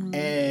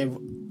 And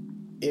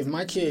if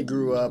my kid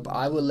grew up,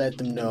 I would let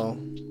them know,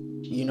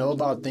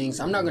 about things.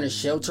 I'm not going to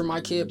shelter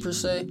my kid per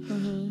se,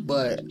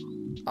 but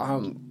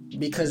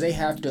because they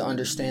have to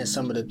understand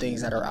some of the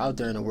things that are out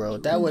there in the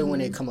world. That way, when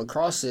they come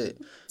across it,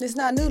 it's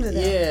not new to them.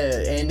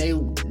 Yeah, and they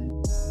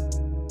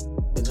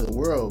into the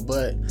world,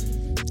 but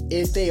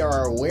if they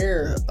are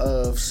aware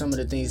of some of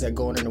the things that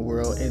go on in the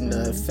world and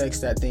the effects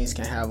that things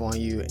can have on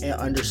you, and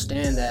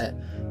understand that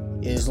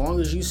as long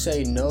as you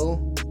say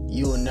no,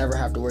 you will never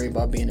have to worry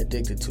about being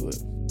addicted to it.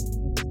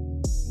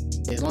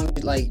 As long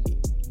as, like,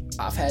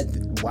 I've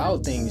had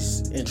wild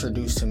things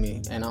introduced to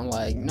me, and I'm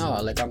like,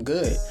 no, like, I'm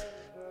good.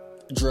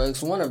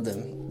 Drugs, one of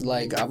them.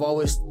 Like,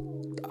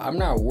 I'm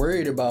not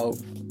worried about,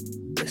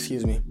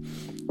 excuse me.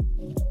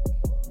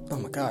 Oh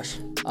my gosh.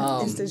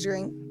 It's the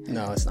drink.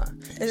 No, it's not.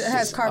 It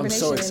has carbonation. I'm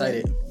so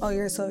excited. In it. Oh,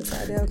 you're so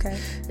excited. Okay.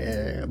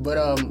 Yeah, but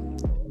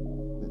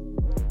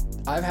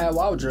I've had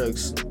wild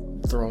drugs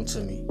thrown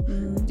to me,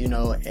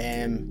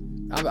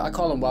 and I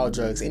call them wild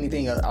drugs.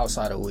 Anything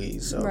outside of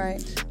weed. So,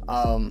 right.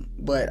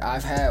 But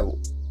I've had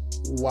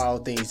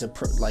wild things to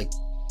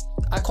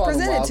I call them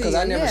Presented wild to because you,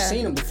 I never yeah.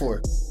 seen them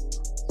before.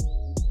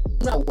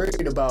 I'm not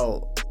worried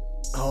about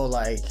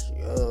drugs.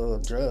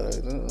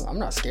 I'm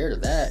not scared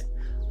of that.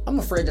 I'm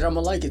afraid that I'm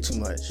gonna like it too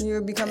much.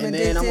 You're becoming and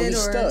addicted, then I'm gonna be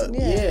stuck.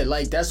 yeah.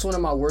 Like that's one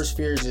of my worst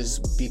fears is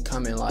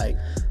becoming like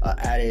an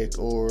addict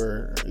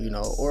or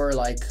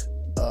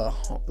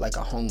like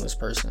a homeless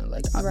person.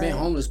 Like I've been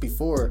homeless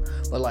before,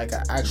 but like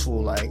an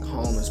actual like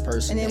homeless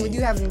person. And then with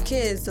you having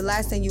kids, the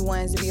last thing you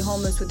want is to be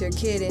homeless with your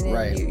kid, and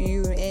then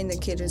you and the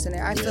kid is in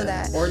there. I feel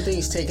that. Or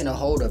things taking a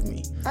hold of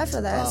me. I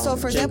feel that. So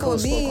for example,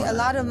 with me, a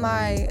lot of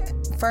my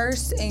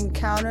first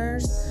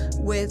encounters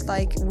with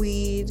like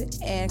weed,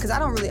 and because I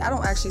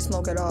don't actually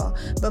smoke at all,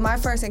 but my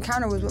first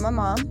encounter was with my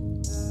mom,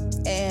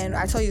 and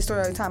I tell you the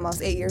story all the time. I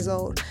was 8 years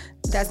old.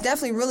 That's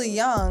definitely really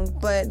young,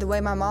 but the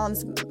way my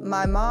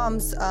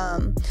mom's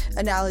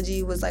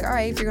analogy was like, all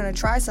right, if you're gonna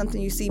try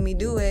something, you see me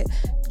do it,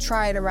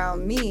 try it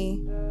around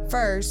me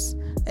first,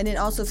 and then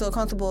also feel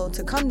comfortable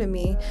to come to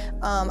me.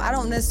 I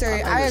don't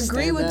necessarily, I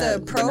agree with the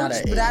approach,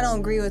 but I don't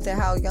agree with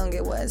how young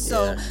it was.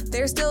 So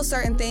there's still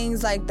certain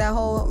things like that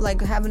whole, like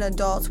having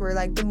adults where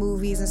like the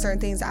movies and certain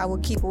things I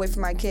would keep away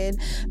from my kid.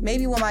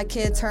 Maybe when my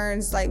kid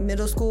turns like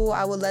middle school,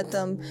 I would let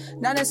them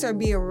not necessarily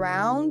be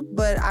around,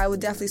 but I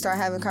would definitely start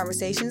having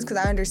conversations because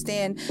I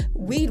understand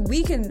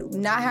we can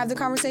not have the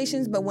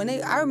conversations, but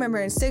I remember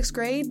in 6th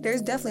grade,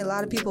 there's definitely a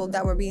lot of people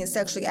that were being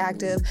sexually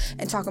active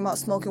and talking about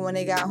smoking when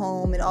they got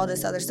home and all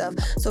this other stuff.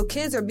 So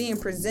kids are being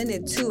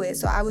presented to it.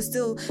 So I was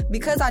still,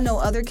 because I know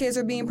other kids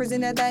are being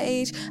presented at that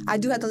age, I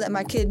do have to let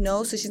my kid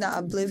know so she's not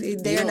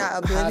oblivious. They're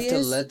not oblivious. You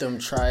have to let them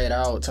try it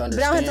out to understand.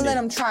 But I don't have to let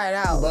them try it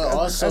out. But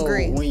also,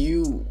 when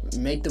you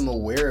make them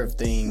aware of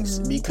things,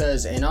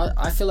 because, and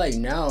I feel like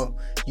now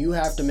you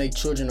have to make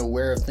children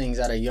aware of things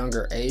at a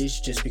younger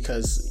age just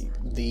because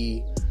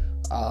the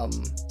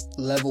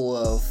level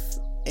of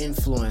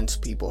influence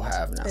people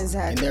have now.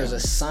 Exactly. And there's a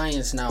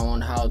science now on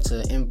how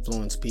to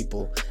influence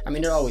people. I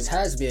mean, there always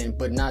has been,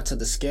 but not to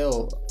the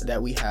scale that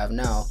we have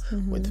now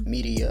with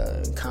media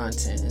and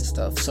content and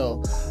stuff.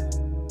 So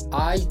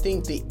I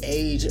think the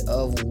age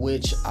of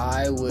which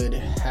I would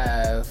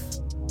have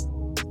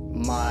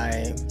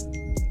my,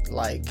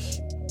 like,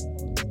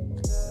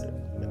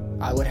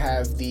 I would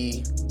have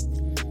the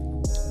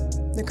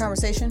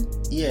conversation.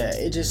 Yeah,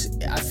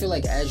 I feel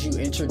like as you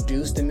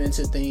introduce them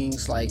into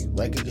things like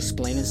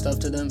explaining stuff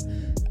to them,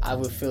 I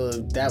would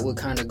feel that would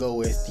kind of go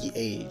with the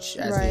age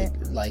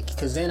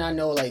because then I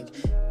know like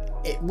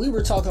we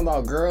were talking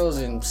about girls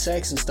and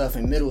sex and stuff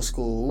in middle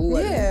school.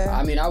 Yeah,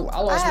 I mean I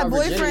lost my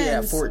virginity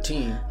at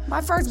 14.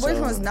 My first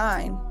boyfriend was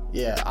 9.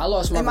 Yeah, I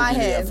lost my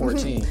virginity at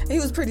 14. He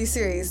was pretty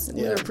serious.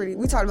 Yeah.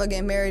 We talked about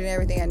getting married and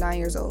everything at 9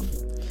 years old.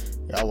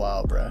 Yeah,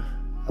 wow, bruh.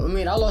 I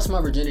mean, I lost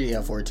my virginity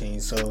at 14,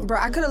 so... Bro,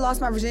 I could have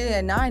lost my virginity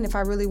at 9 if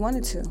I really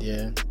wanted to.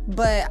 Yeah.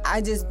 But I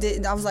just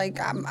didn't. I was like,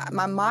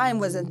 my mind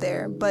wasn't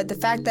there. But the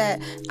fact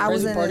that I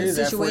was in a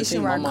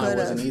situation where I could have... My mind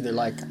wasn't either.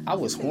 Like, I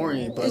was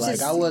horny, but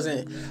like, I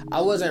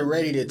wasn't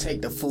ready to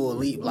take the full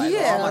leap. Like,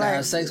 I'm going to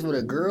have sex with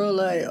a girl?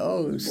 Like,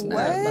 oh, snap.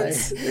 What? Like,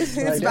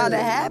 it's about to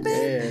happen?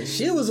 Yeah.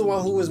 She was the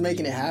one who was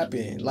making it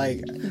happen.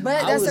 Like...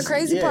 But that's the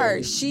crazy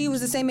part. She was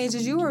the same age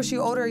as you, or was she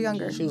older or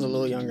younger? She was a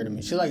little younger than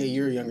me. She's like a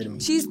year younger than me.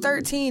 She's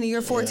 13 and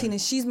you're 14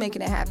 and she's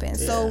making it happen. Yeah.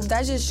 So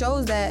that just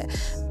shows that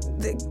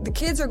the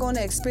kids are going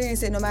to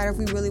experience it no matter if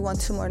we really want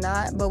to or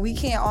not. But we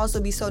can't also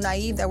be so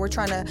naive that we're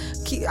trying to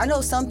keep... I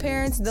know some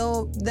parents,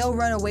 they'll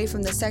run away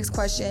from the sex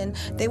question.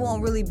 They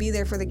won't really be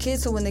there for the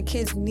kids. So when the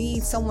kids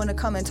need someone to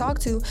come and talk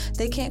to,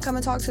 they can't come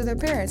and talk to their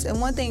parents. And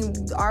one thing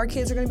our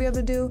kids are going to be able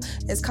to do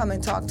is come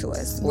and talk to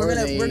us. We're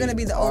gonna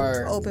be the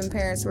open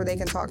parents where they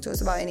can talk to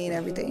us about any and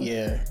everything.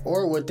 Yeah.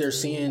 Or what they're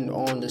seeing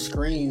on the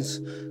screens,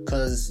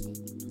 because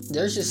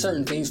there's just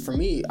certain things for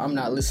me I'm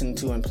not listening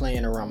to and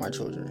playing around my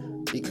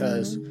children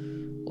because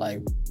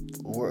like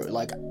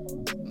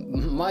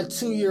my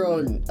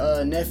 2-year-old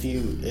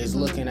nephew is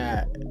looking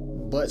at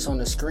butts on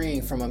the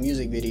screen from a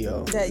music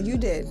video that you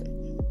did,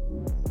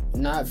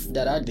 not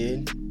that I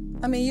did.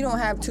 I mean, you don't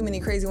have too many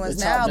crazy ones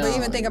now, but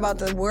even think about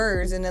the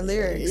words and the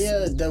lyrics.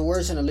 Yeah, the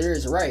words and the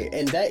lyrics, right.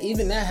 And that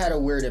had a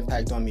weird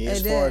impact on me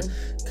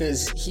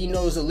because he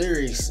knows the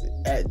lyrics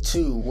at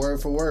 2,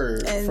 word for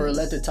word, for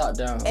Let the Top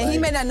Down. And he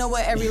may not know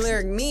what every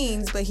lyric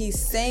means, but he's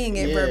saying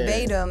it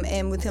verbatim.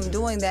 And with him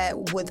doing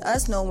that, with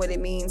us knowing what it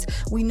means,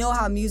 we know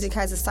how music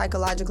has a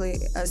psychological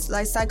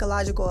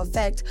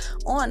effect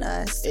on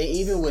us. And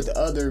even with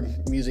other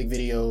music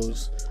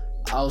videos,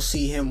 I'll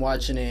see him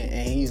watching it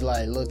and he's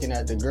like looking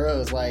at the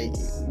girls like, you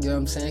know what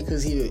I'm saying?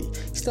 Because he's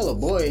still a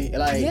boy.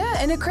 Like, yeah,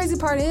 and the crazy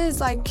part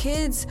is like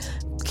kids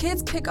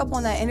pick up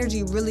on that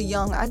energy really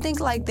young. I think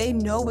like they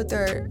know what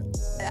they're...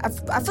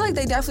 I feel like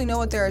they definitely know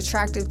what they're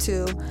attracted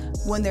to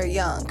when they're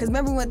young. Because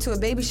remember we went to a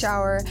baby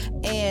shower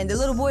and the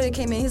little boy that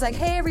came in, he's like,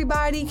 hey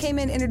everybody, came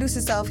in, introduced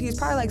himself. He was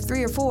probably like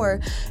 3 or 4.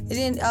 And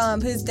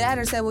then his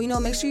dad said, well,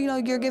 make sure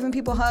you're giving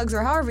people hugs,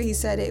 or however he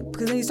said it,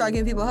 because then he started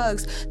giving people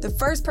hugs. The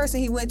first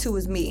person he went to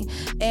was me.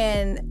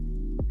 And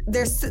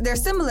there's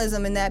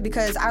symbolism in that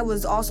because I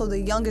was also the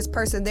youngest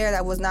person there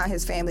that was not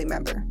his family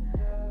member.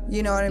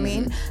 You know what I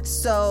mean?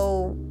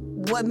 So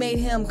what made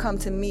him come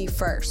to me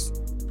first?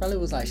 Probably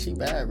was like, she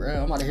bad, bro.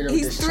 I'm about to hit her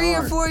with this charm. He's 3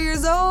 or 4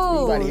 years old.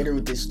 You about to hit her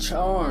with this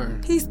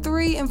charm. He's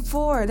 3 and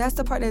 4. That's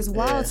the part that's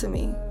wild to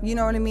me. You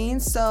know what I mean?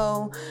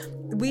 So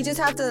we just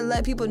have to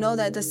let people know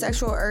that the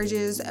sexual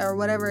urges or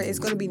whatever is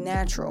going to be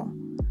natural.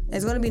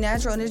 It's going to be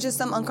natural, and it's just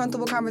some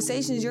uncomfortable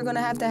conversations you're going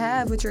to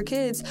have with your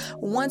kids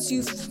once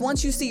you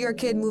see your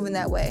kid moving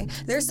that way.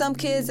 There's some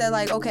kids that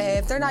like, okay,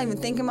 if they're not even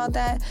thinking about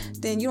that,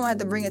 then you don't have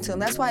to bring it to them.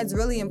 That's why it's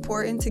really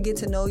important to get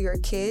to know your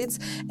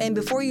kids, and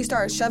before you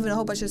start shoving a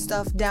whole bunch of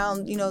stuff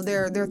down,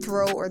 their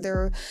throat or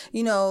their,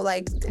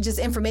 like just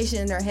information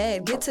in their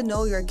head, get to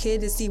know your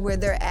kid to see where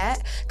they're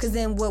at, because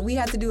then what we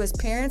have to do as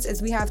parents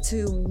is we have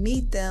to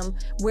meet them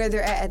where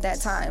they're at that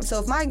time. So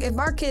if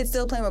our kid's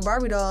still playing with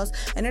Barbie dolls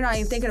and they're not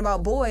even thinking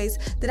about boys,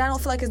 then I don't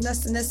feel like it's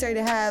necessary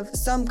to have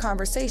some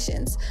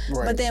conversations.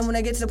 Right. But then when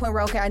I get to the point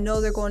where, okay, I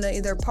know they're going to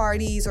either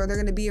parties or they're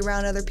going to be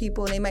around other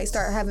people and they might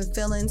start having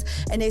feelings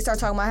and they start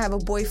talking about I have a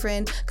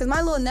boyfriend. Because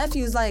my little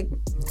nephew is like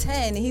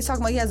 10 and he's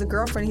talking about he has a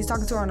girlfriend. He's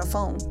talking to her on the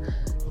phone.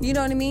 You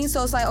know what I mean?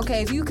 So it's like,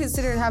 okay, if you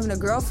consider having a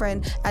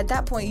girlfriend, at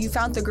that point you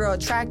found the girl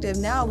attractive.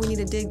 Now we need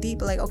to dig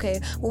deep. Like, okay,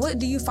 well, what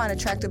do you find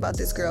attractive about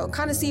this girl?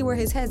 Kind of see where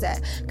his head's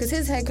at. Because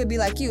his head could be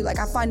like you. Like,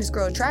 I find this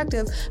girl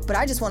attractive, but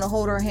I just want to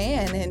hold her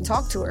hand and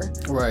talk to her.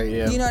 Right,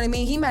 yeah. You know what I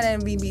mean? He might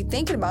not even be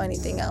thinking about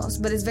anything else.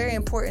 But it's very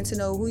important to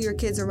know who your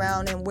kid's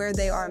around and where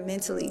they are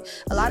mentally.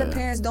 A lot of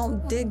parents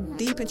don't dig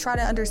deep and try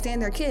to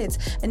understand their kids.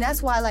 And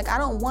that's why, like,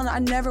 I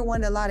never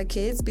wanted a lot of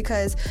kids,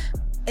 because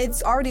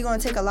it's already going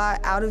to take a lot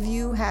out of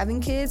you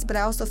having kids, but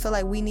I also feel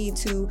like we need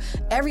to,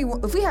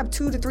 if we have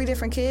 2 to 3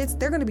 different kids,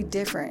 they're going to be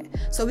different.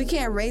 So we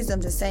can't raise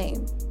them the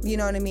same. You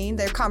know what I mean?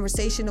 Their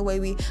conversation, the way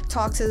we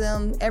talk to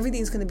them,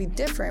 everything's going to be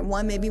different.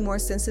 One may be more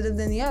sensitive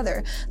than the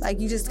other. Like,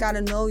 you just got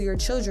to know your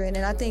children.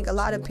 And I think a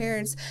lot of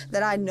parents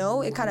that I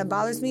know, it kind of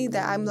bothers me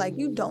that I'm like,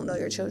 you don't know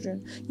your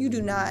children. You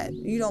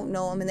don't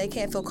know them, and they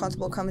can't feel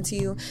comfortable coming to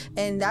you.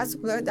 And that's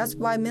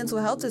why mental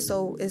health is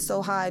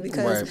so high,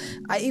 because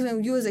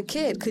even you as a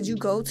kid, could you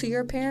go to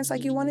your parents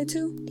like you wanted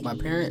to? My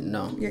parent?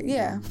 No.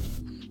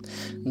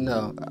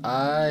 No,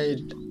 I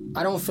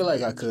don't feel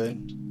like I could.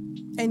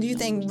 And do you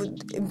think,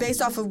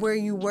 based off of where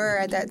you were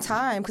at that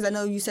time, because I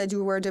know you said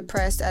you were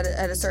depressed at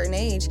a certain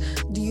age,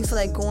 do you feel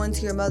like going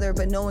to your mother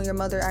but knowing your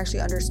mother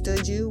actually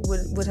understood you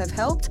would have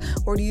helped?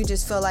 Or do you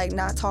just feel like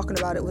not talking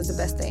about it was the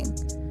best thing?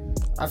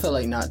 I feel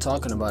like not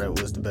talking about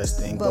it was the best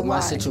thing, but my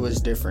situation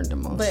is different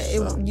than most.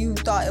 But you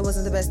thought it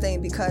wasn't the best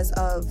thing because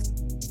of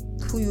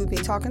who you would be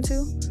talking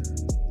to?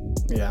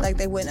 Yeah. Like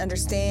they wouldn't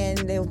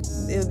understand, it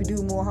would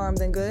do more harm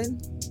than good?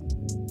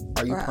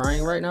 Are you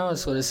crying right now?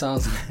 That's what it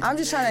sounds like. I'm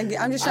just trying to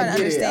understand.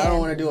 I don't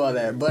want to do all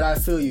that, but I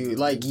feel you.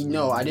 Like,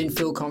 I didn't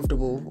feel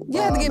comfortable.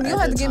 You don't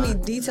have to give me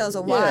details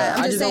of why. Yeah,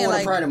 I just don't want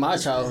to pry to my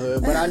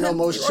childhood, but I know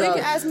most or you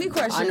can ask me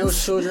questions. I know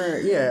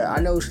children. Yeah,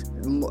 I know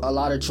a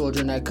lot of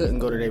children that couldn't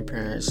go to their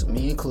parents,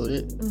 me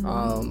included.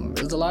 Mm-hmm.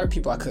 There's a lot of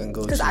people I couldn't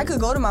go to. Because I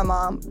could go to my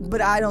mom, but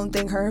I don't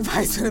think her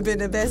advice would have been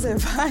the best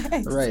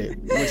advice. Right,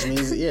 which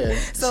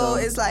means So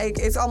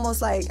it's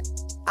almost like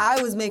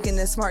I was making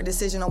this smart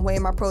decision on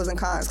weighing my pros and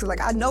cons, because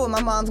like I know what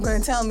my mom's going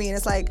to tell me, and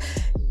it's like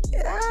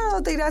I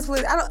don't think that's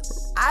what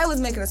I was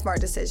making a smart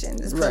decision.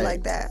 Just put it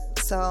like that.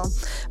 So,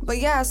 but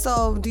yeah.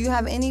 So, do you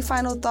have any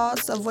final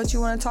thoughts of what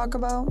you want to talk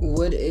about?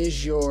 What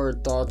is your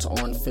thoughts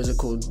on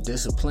physical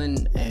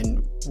discipline,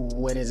 and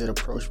when is it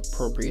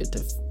appropriate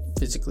to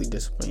physically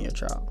discipline your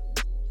child?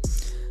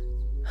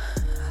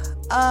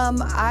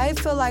 I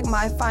feel like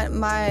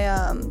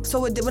so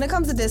when it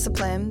comes to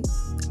discipline,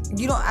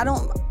 I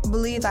don't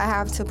believe I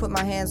have to put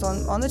my hands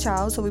on the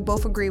child, so we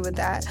both agree with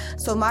that.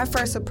 So my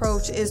first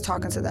approach is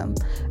talking to them.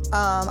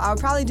 I would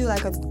probably do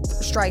like a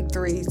strike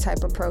 3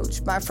 type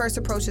approach. My first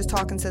approach is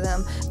talking to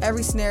them.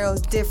 Every scenario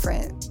is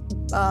different.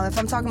 If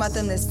I'm talking about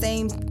them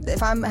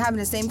if I'm having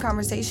the same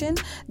conversation,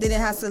 then it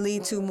has to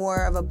lead to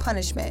more of a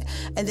punishment.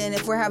 And then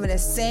if we're having the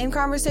same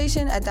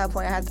conversation, at that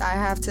point I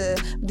have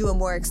to do a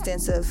more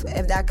extensive.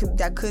 If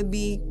that could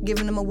be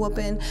giving them a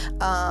whooping,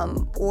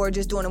 or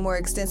just doing a more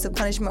extensive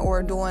punishment,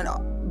 or doing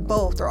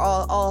both or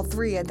all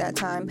 3 at that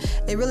time.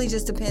 It really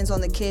just depends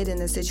on the kid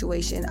and the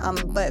situation.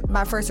 But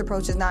my first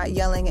approach is not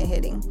yelling and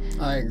hitting.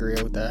 I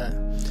agree with that.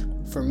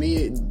 For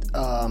me,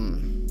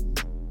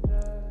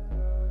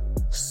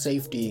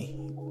 safety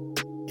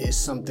is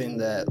something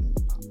that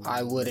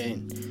I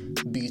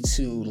wouldn't be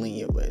too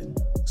lenient with.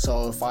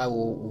 So if I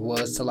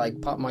was to like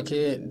pop my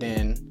kid,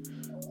 then,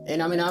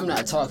 and I mean, I'm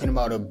not talking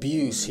about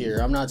abuse here.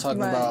 I'm not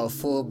talking about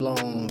full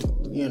blown,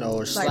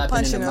 or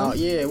slapping in the mouth.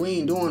 Yeah, we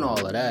ain't doing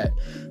all of that.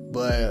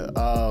 But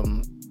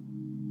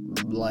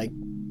like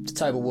the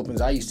type of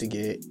whoopings I used to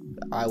get,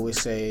 I would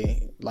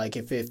say, like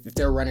if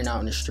they're running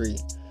out in the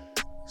street,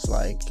 it's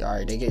like, all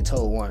right, they get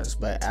told once,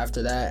 but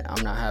after that,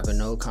 I'm not having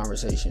no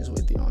conversations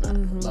with you on that.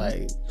 Mm-hmm.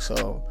 Like,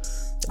 so.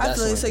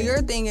 Absolutely. So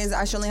your thing is,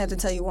 I should only have to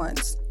tell you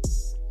once.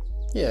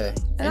 Yeah,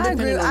 and I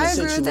agree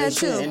with that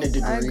too. And the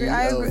degree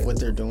of what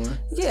they're doing.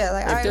 Yeah,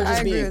 like I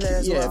agree with that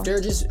as well. If they're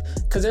just,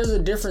 because there's a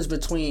difference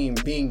between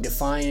being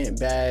defiant,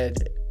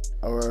 bad,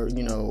 or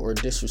or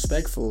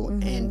disrespectful,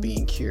 and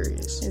being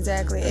curious.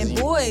 Exactly. And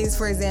boys,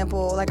 for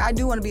example, like I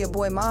do want to be a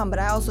boy mom, but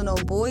I also know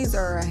boys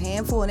are a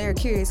handful and they're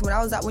curious. When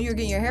you were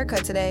getting your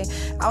haircut today,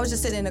 I was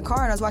just sitting in the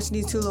car and I was watching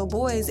these two little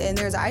boys, and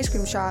there's an ice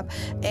cream shop,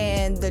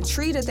 and the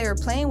tree that they were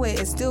playing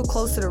with is still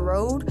close to the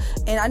road.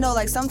 And I know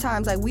like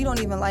sometimes like we don't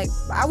even like,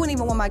 I wouldn't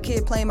even want my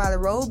kid playing by the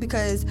road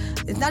because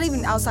it's not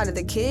even outside of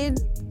the kid.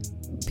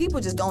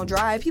 People just don't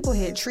drive. People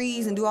hit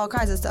trees and do all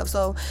kinds of stuff.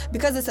 So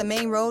because it's a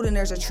main road and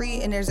there's a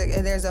tree and there's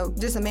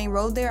just a main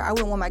road there, I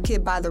wouldn't want my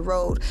kid by the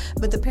road.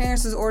 But the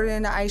parents was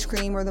ordering the ice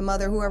cream, or the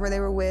mother, whoever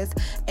they were with,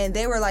 and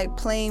they were like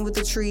playing with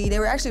the tree. They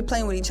were actually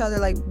playing with each other,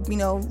 like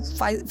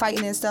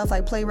fighting and stuff,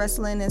 like play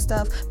wrestling and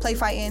stuff, play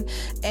fighting,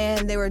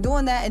 and they were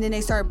doing that. And then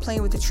they started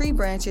playing with the tree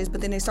branches,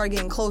 but then they started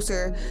getting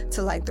closer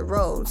to like the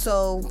road.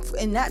 So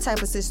in that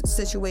type of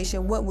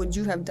situation, what would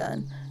you have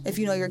done? If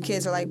your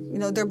kids are like,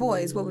 they're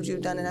boys, what would you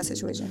have done in that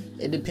situation?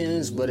 It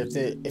depends, but if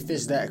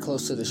it's that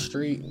close to the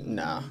street,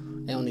 nah,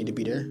 they don't need to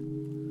be there.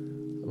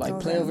 Like,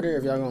 play over there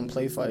if y'all gonna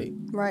play fight.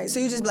 Right. So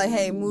you just be like,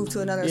 hey, move to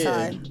another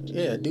side.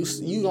 Yeah.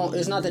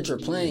 It's not that you're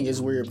playing;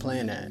 it's where you're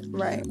playing at.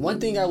 Right. One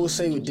thing I will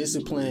say with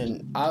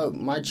discipline,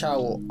 my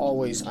child will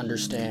always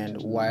understand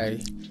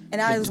why.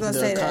 And I was going to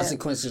say the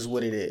consequences,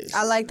 what it is.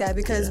 I like that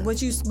because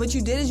what you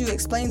did is you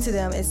explained to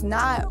them it's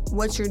not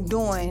what you're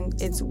doing,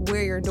 it's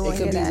where you're doing it.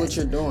 It could be what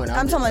you're doing.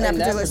 I'm talking about that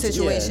particular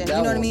situation. You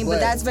know what I mean? But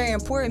that's very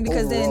important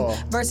because overall,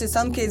 then versus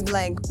some kids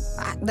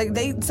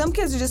some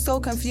kids are just so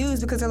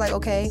confused because they're like,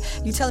 okay,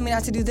 you telling me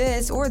not to do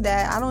this or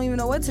that, I don't even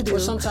know what to do. Or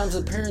sometimes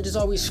the parent is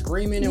always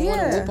screaming and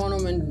want to whip on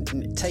them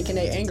and taking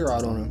their anger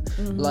out on them.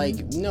 Mm-hmm.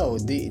 Like, no,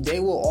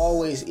 they will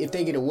always, if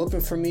they get a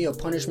whooping from me, a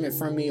punishment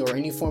from me, or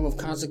any form of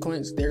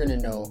consequence, they're going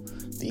to know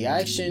the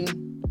action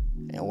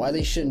and why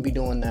they shouldn't be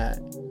doing that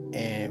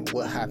and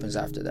what happens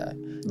after that.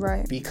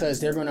 Right. Because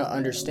they're going to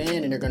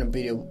understand and they're going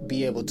to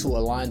be able to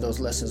align those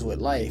lessons with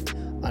life.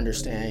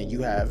 Understand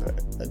you have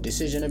a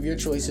decision of your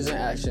choices and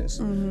actions.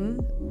 Mm-hmm.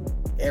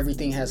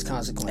 Everything has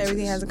consequences.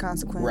 Everything has a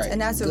consequence. Right.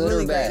 And that's a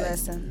really great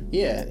lesson.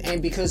 Yeah.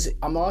 And because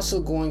I'm also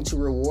going to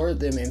reward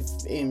them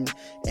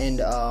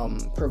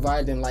and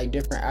provide them like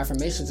different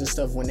affirmations and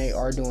stuff when they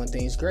are doing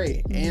things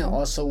great. Mm-hmm. And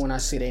also when I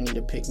say they need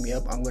to pick me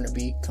up, I'm going to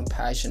be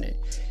compassionate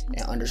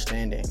and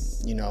understanding.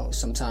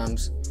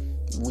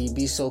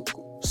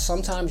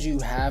 Sometimes you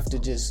have to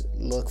just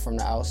look from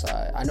the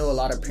outside. I know a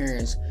lot of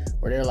parents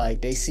where they're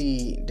like, they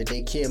see that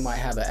their kid might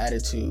have an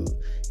attitude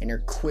and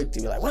they're quick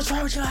to be like, what's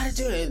wrong with your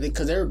attitude?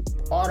 Because they're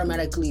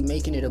automatically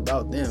making it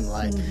about them.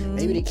 Like,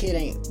 maybe the kid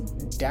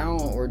ain't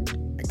down or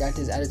got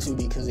this attitude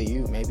because of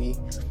you. Maybe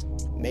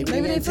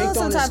they feel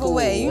some type of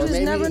way. You just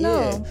never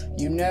know.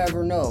 You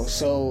never know.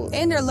 So,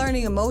 and they're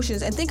learning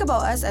emotions. And think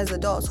about us as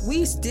adults.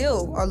 We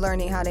still are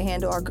learning how to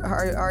handle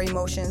our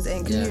emotions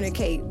and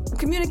communicate. Yeah.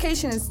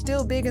 Communication is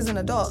still big as an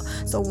adult.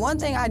 So one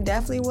thing I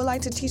definitely would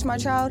like to teach my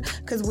child,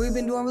 because we've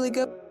been doing really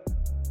good.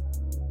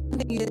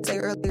 You did say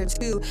earlier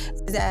too,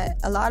 is that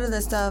a lot of the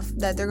stuff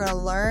that they're going to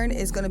learn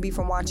is going to be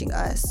from watching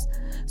us.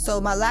 So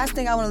my last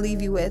thing I want to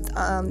leave you with,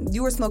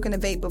 you were smoking a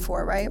vape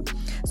before, right?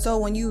 So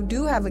when you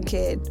do have a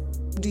kid,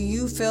 do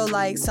you feel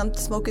like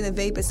smoking a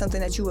vape is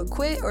something that you would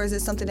quit, or is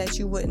it something that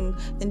you wouldn't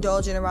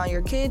indulge in around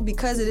your kid?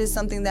 Because it is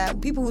something that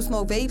people who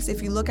smoke vapes,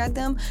 if you look at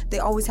them, they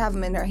always have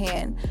them in their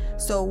hand.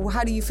 So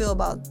how do you feel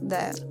about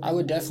that? I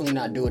would definitely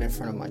not do it in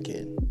front of my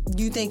kid.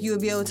 Do you think you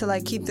would be able to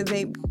like keep the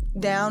vape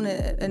down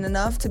and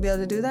enough to be able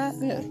to do that?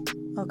 Yeah.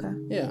 Okay.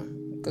 Yeah,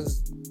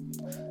 because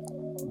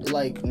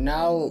like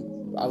now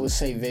I would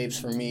say vapes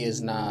for me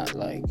is not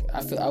like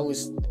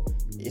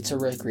it's a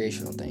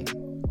recreational thing.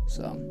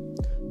 So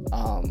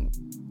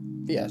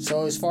yeah,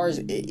 so as far as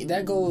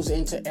that goes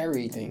into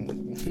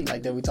everything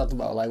like that we talked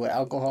about, like with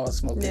alcohol,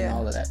 smoking, and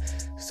all of that.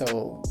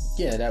 So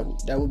yeah,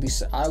 that would be,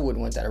 I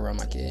wouldn't want that around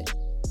my kid.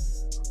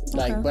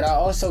 Like, okay. But I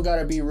also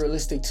gotta be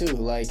realistic too.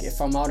 Like, if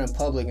I'm out in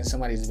public and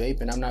somebody's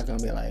vaping, I'm not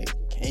gonna be like,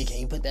 hey, can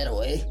you put that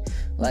away?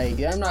 Like,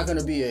 I'm not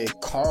gonna be a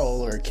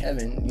Carl or a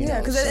Kevin. You know,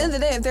 because at the end of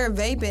the day, if they're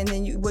vaping,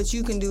 then what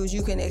you can do is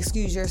you can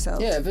excuse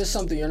yourself. Yeah, if it's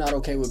something you're not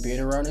okay with being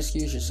around,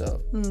 excuse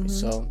yourself. Mm-hmm.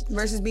 So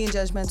versus being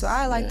judgmental,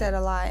 I like that a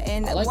lot.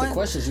 And I like the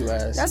questions you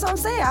ask. That's what I'm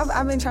saying.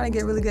 I've been trying to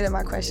get really good at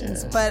my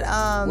questions. But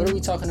what are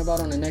we talking about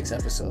on the next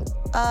episode?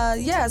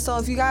 So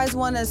if you guys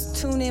want to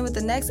tune in with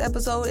the next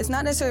episode, it's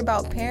not necessarily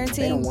about parenting.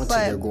 They don't want to,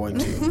 they're going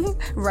to.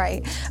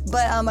 Right.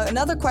 But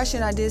another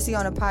question I did see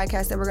on a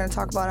podcast that we're going to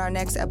talk about in our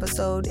next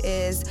episode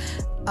is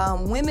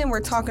women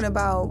were talking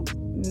about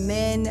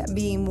men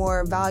being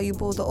more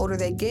valuable the older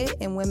they get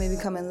and women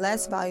becoming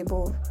less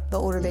valuable the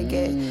older they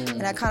get.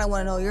 And I kind of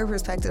want to know your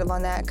perspective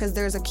on that, because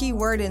there's a key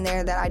word in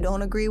there that I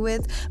don't agree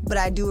with, but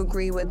I do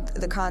agree with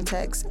the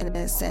context in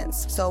a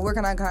sense. So we're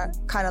going to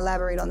kind of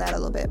elaborate on that a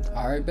little bit.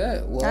 All right,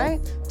 bet. Well,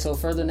 until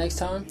further next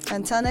time.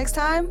 Until next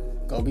time.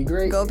 Go be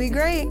great. Go be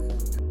great.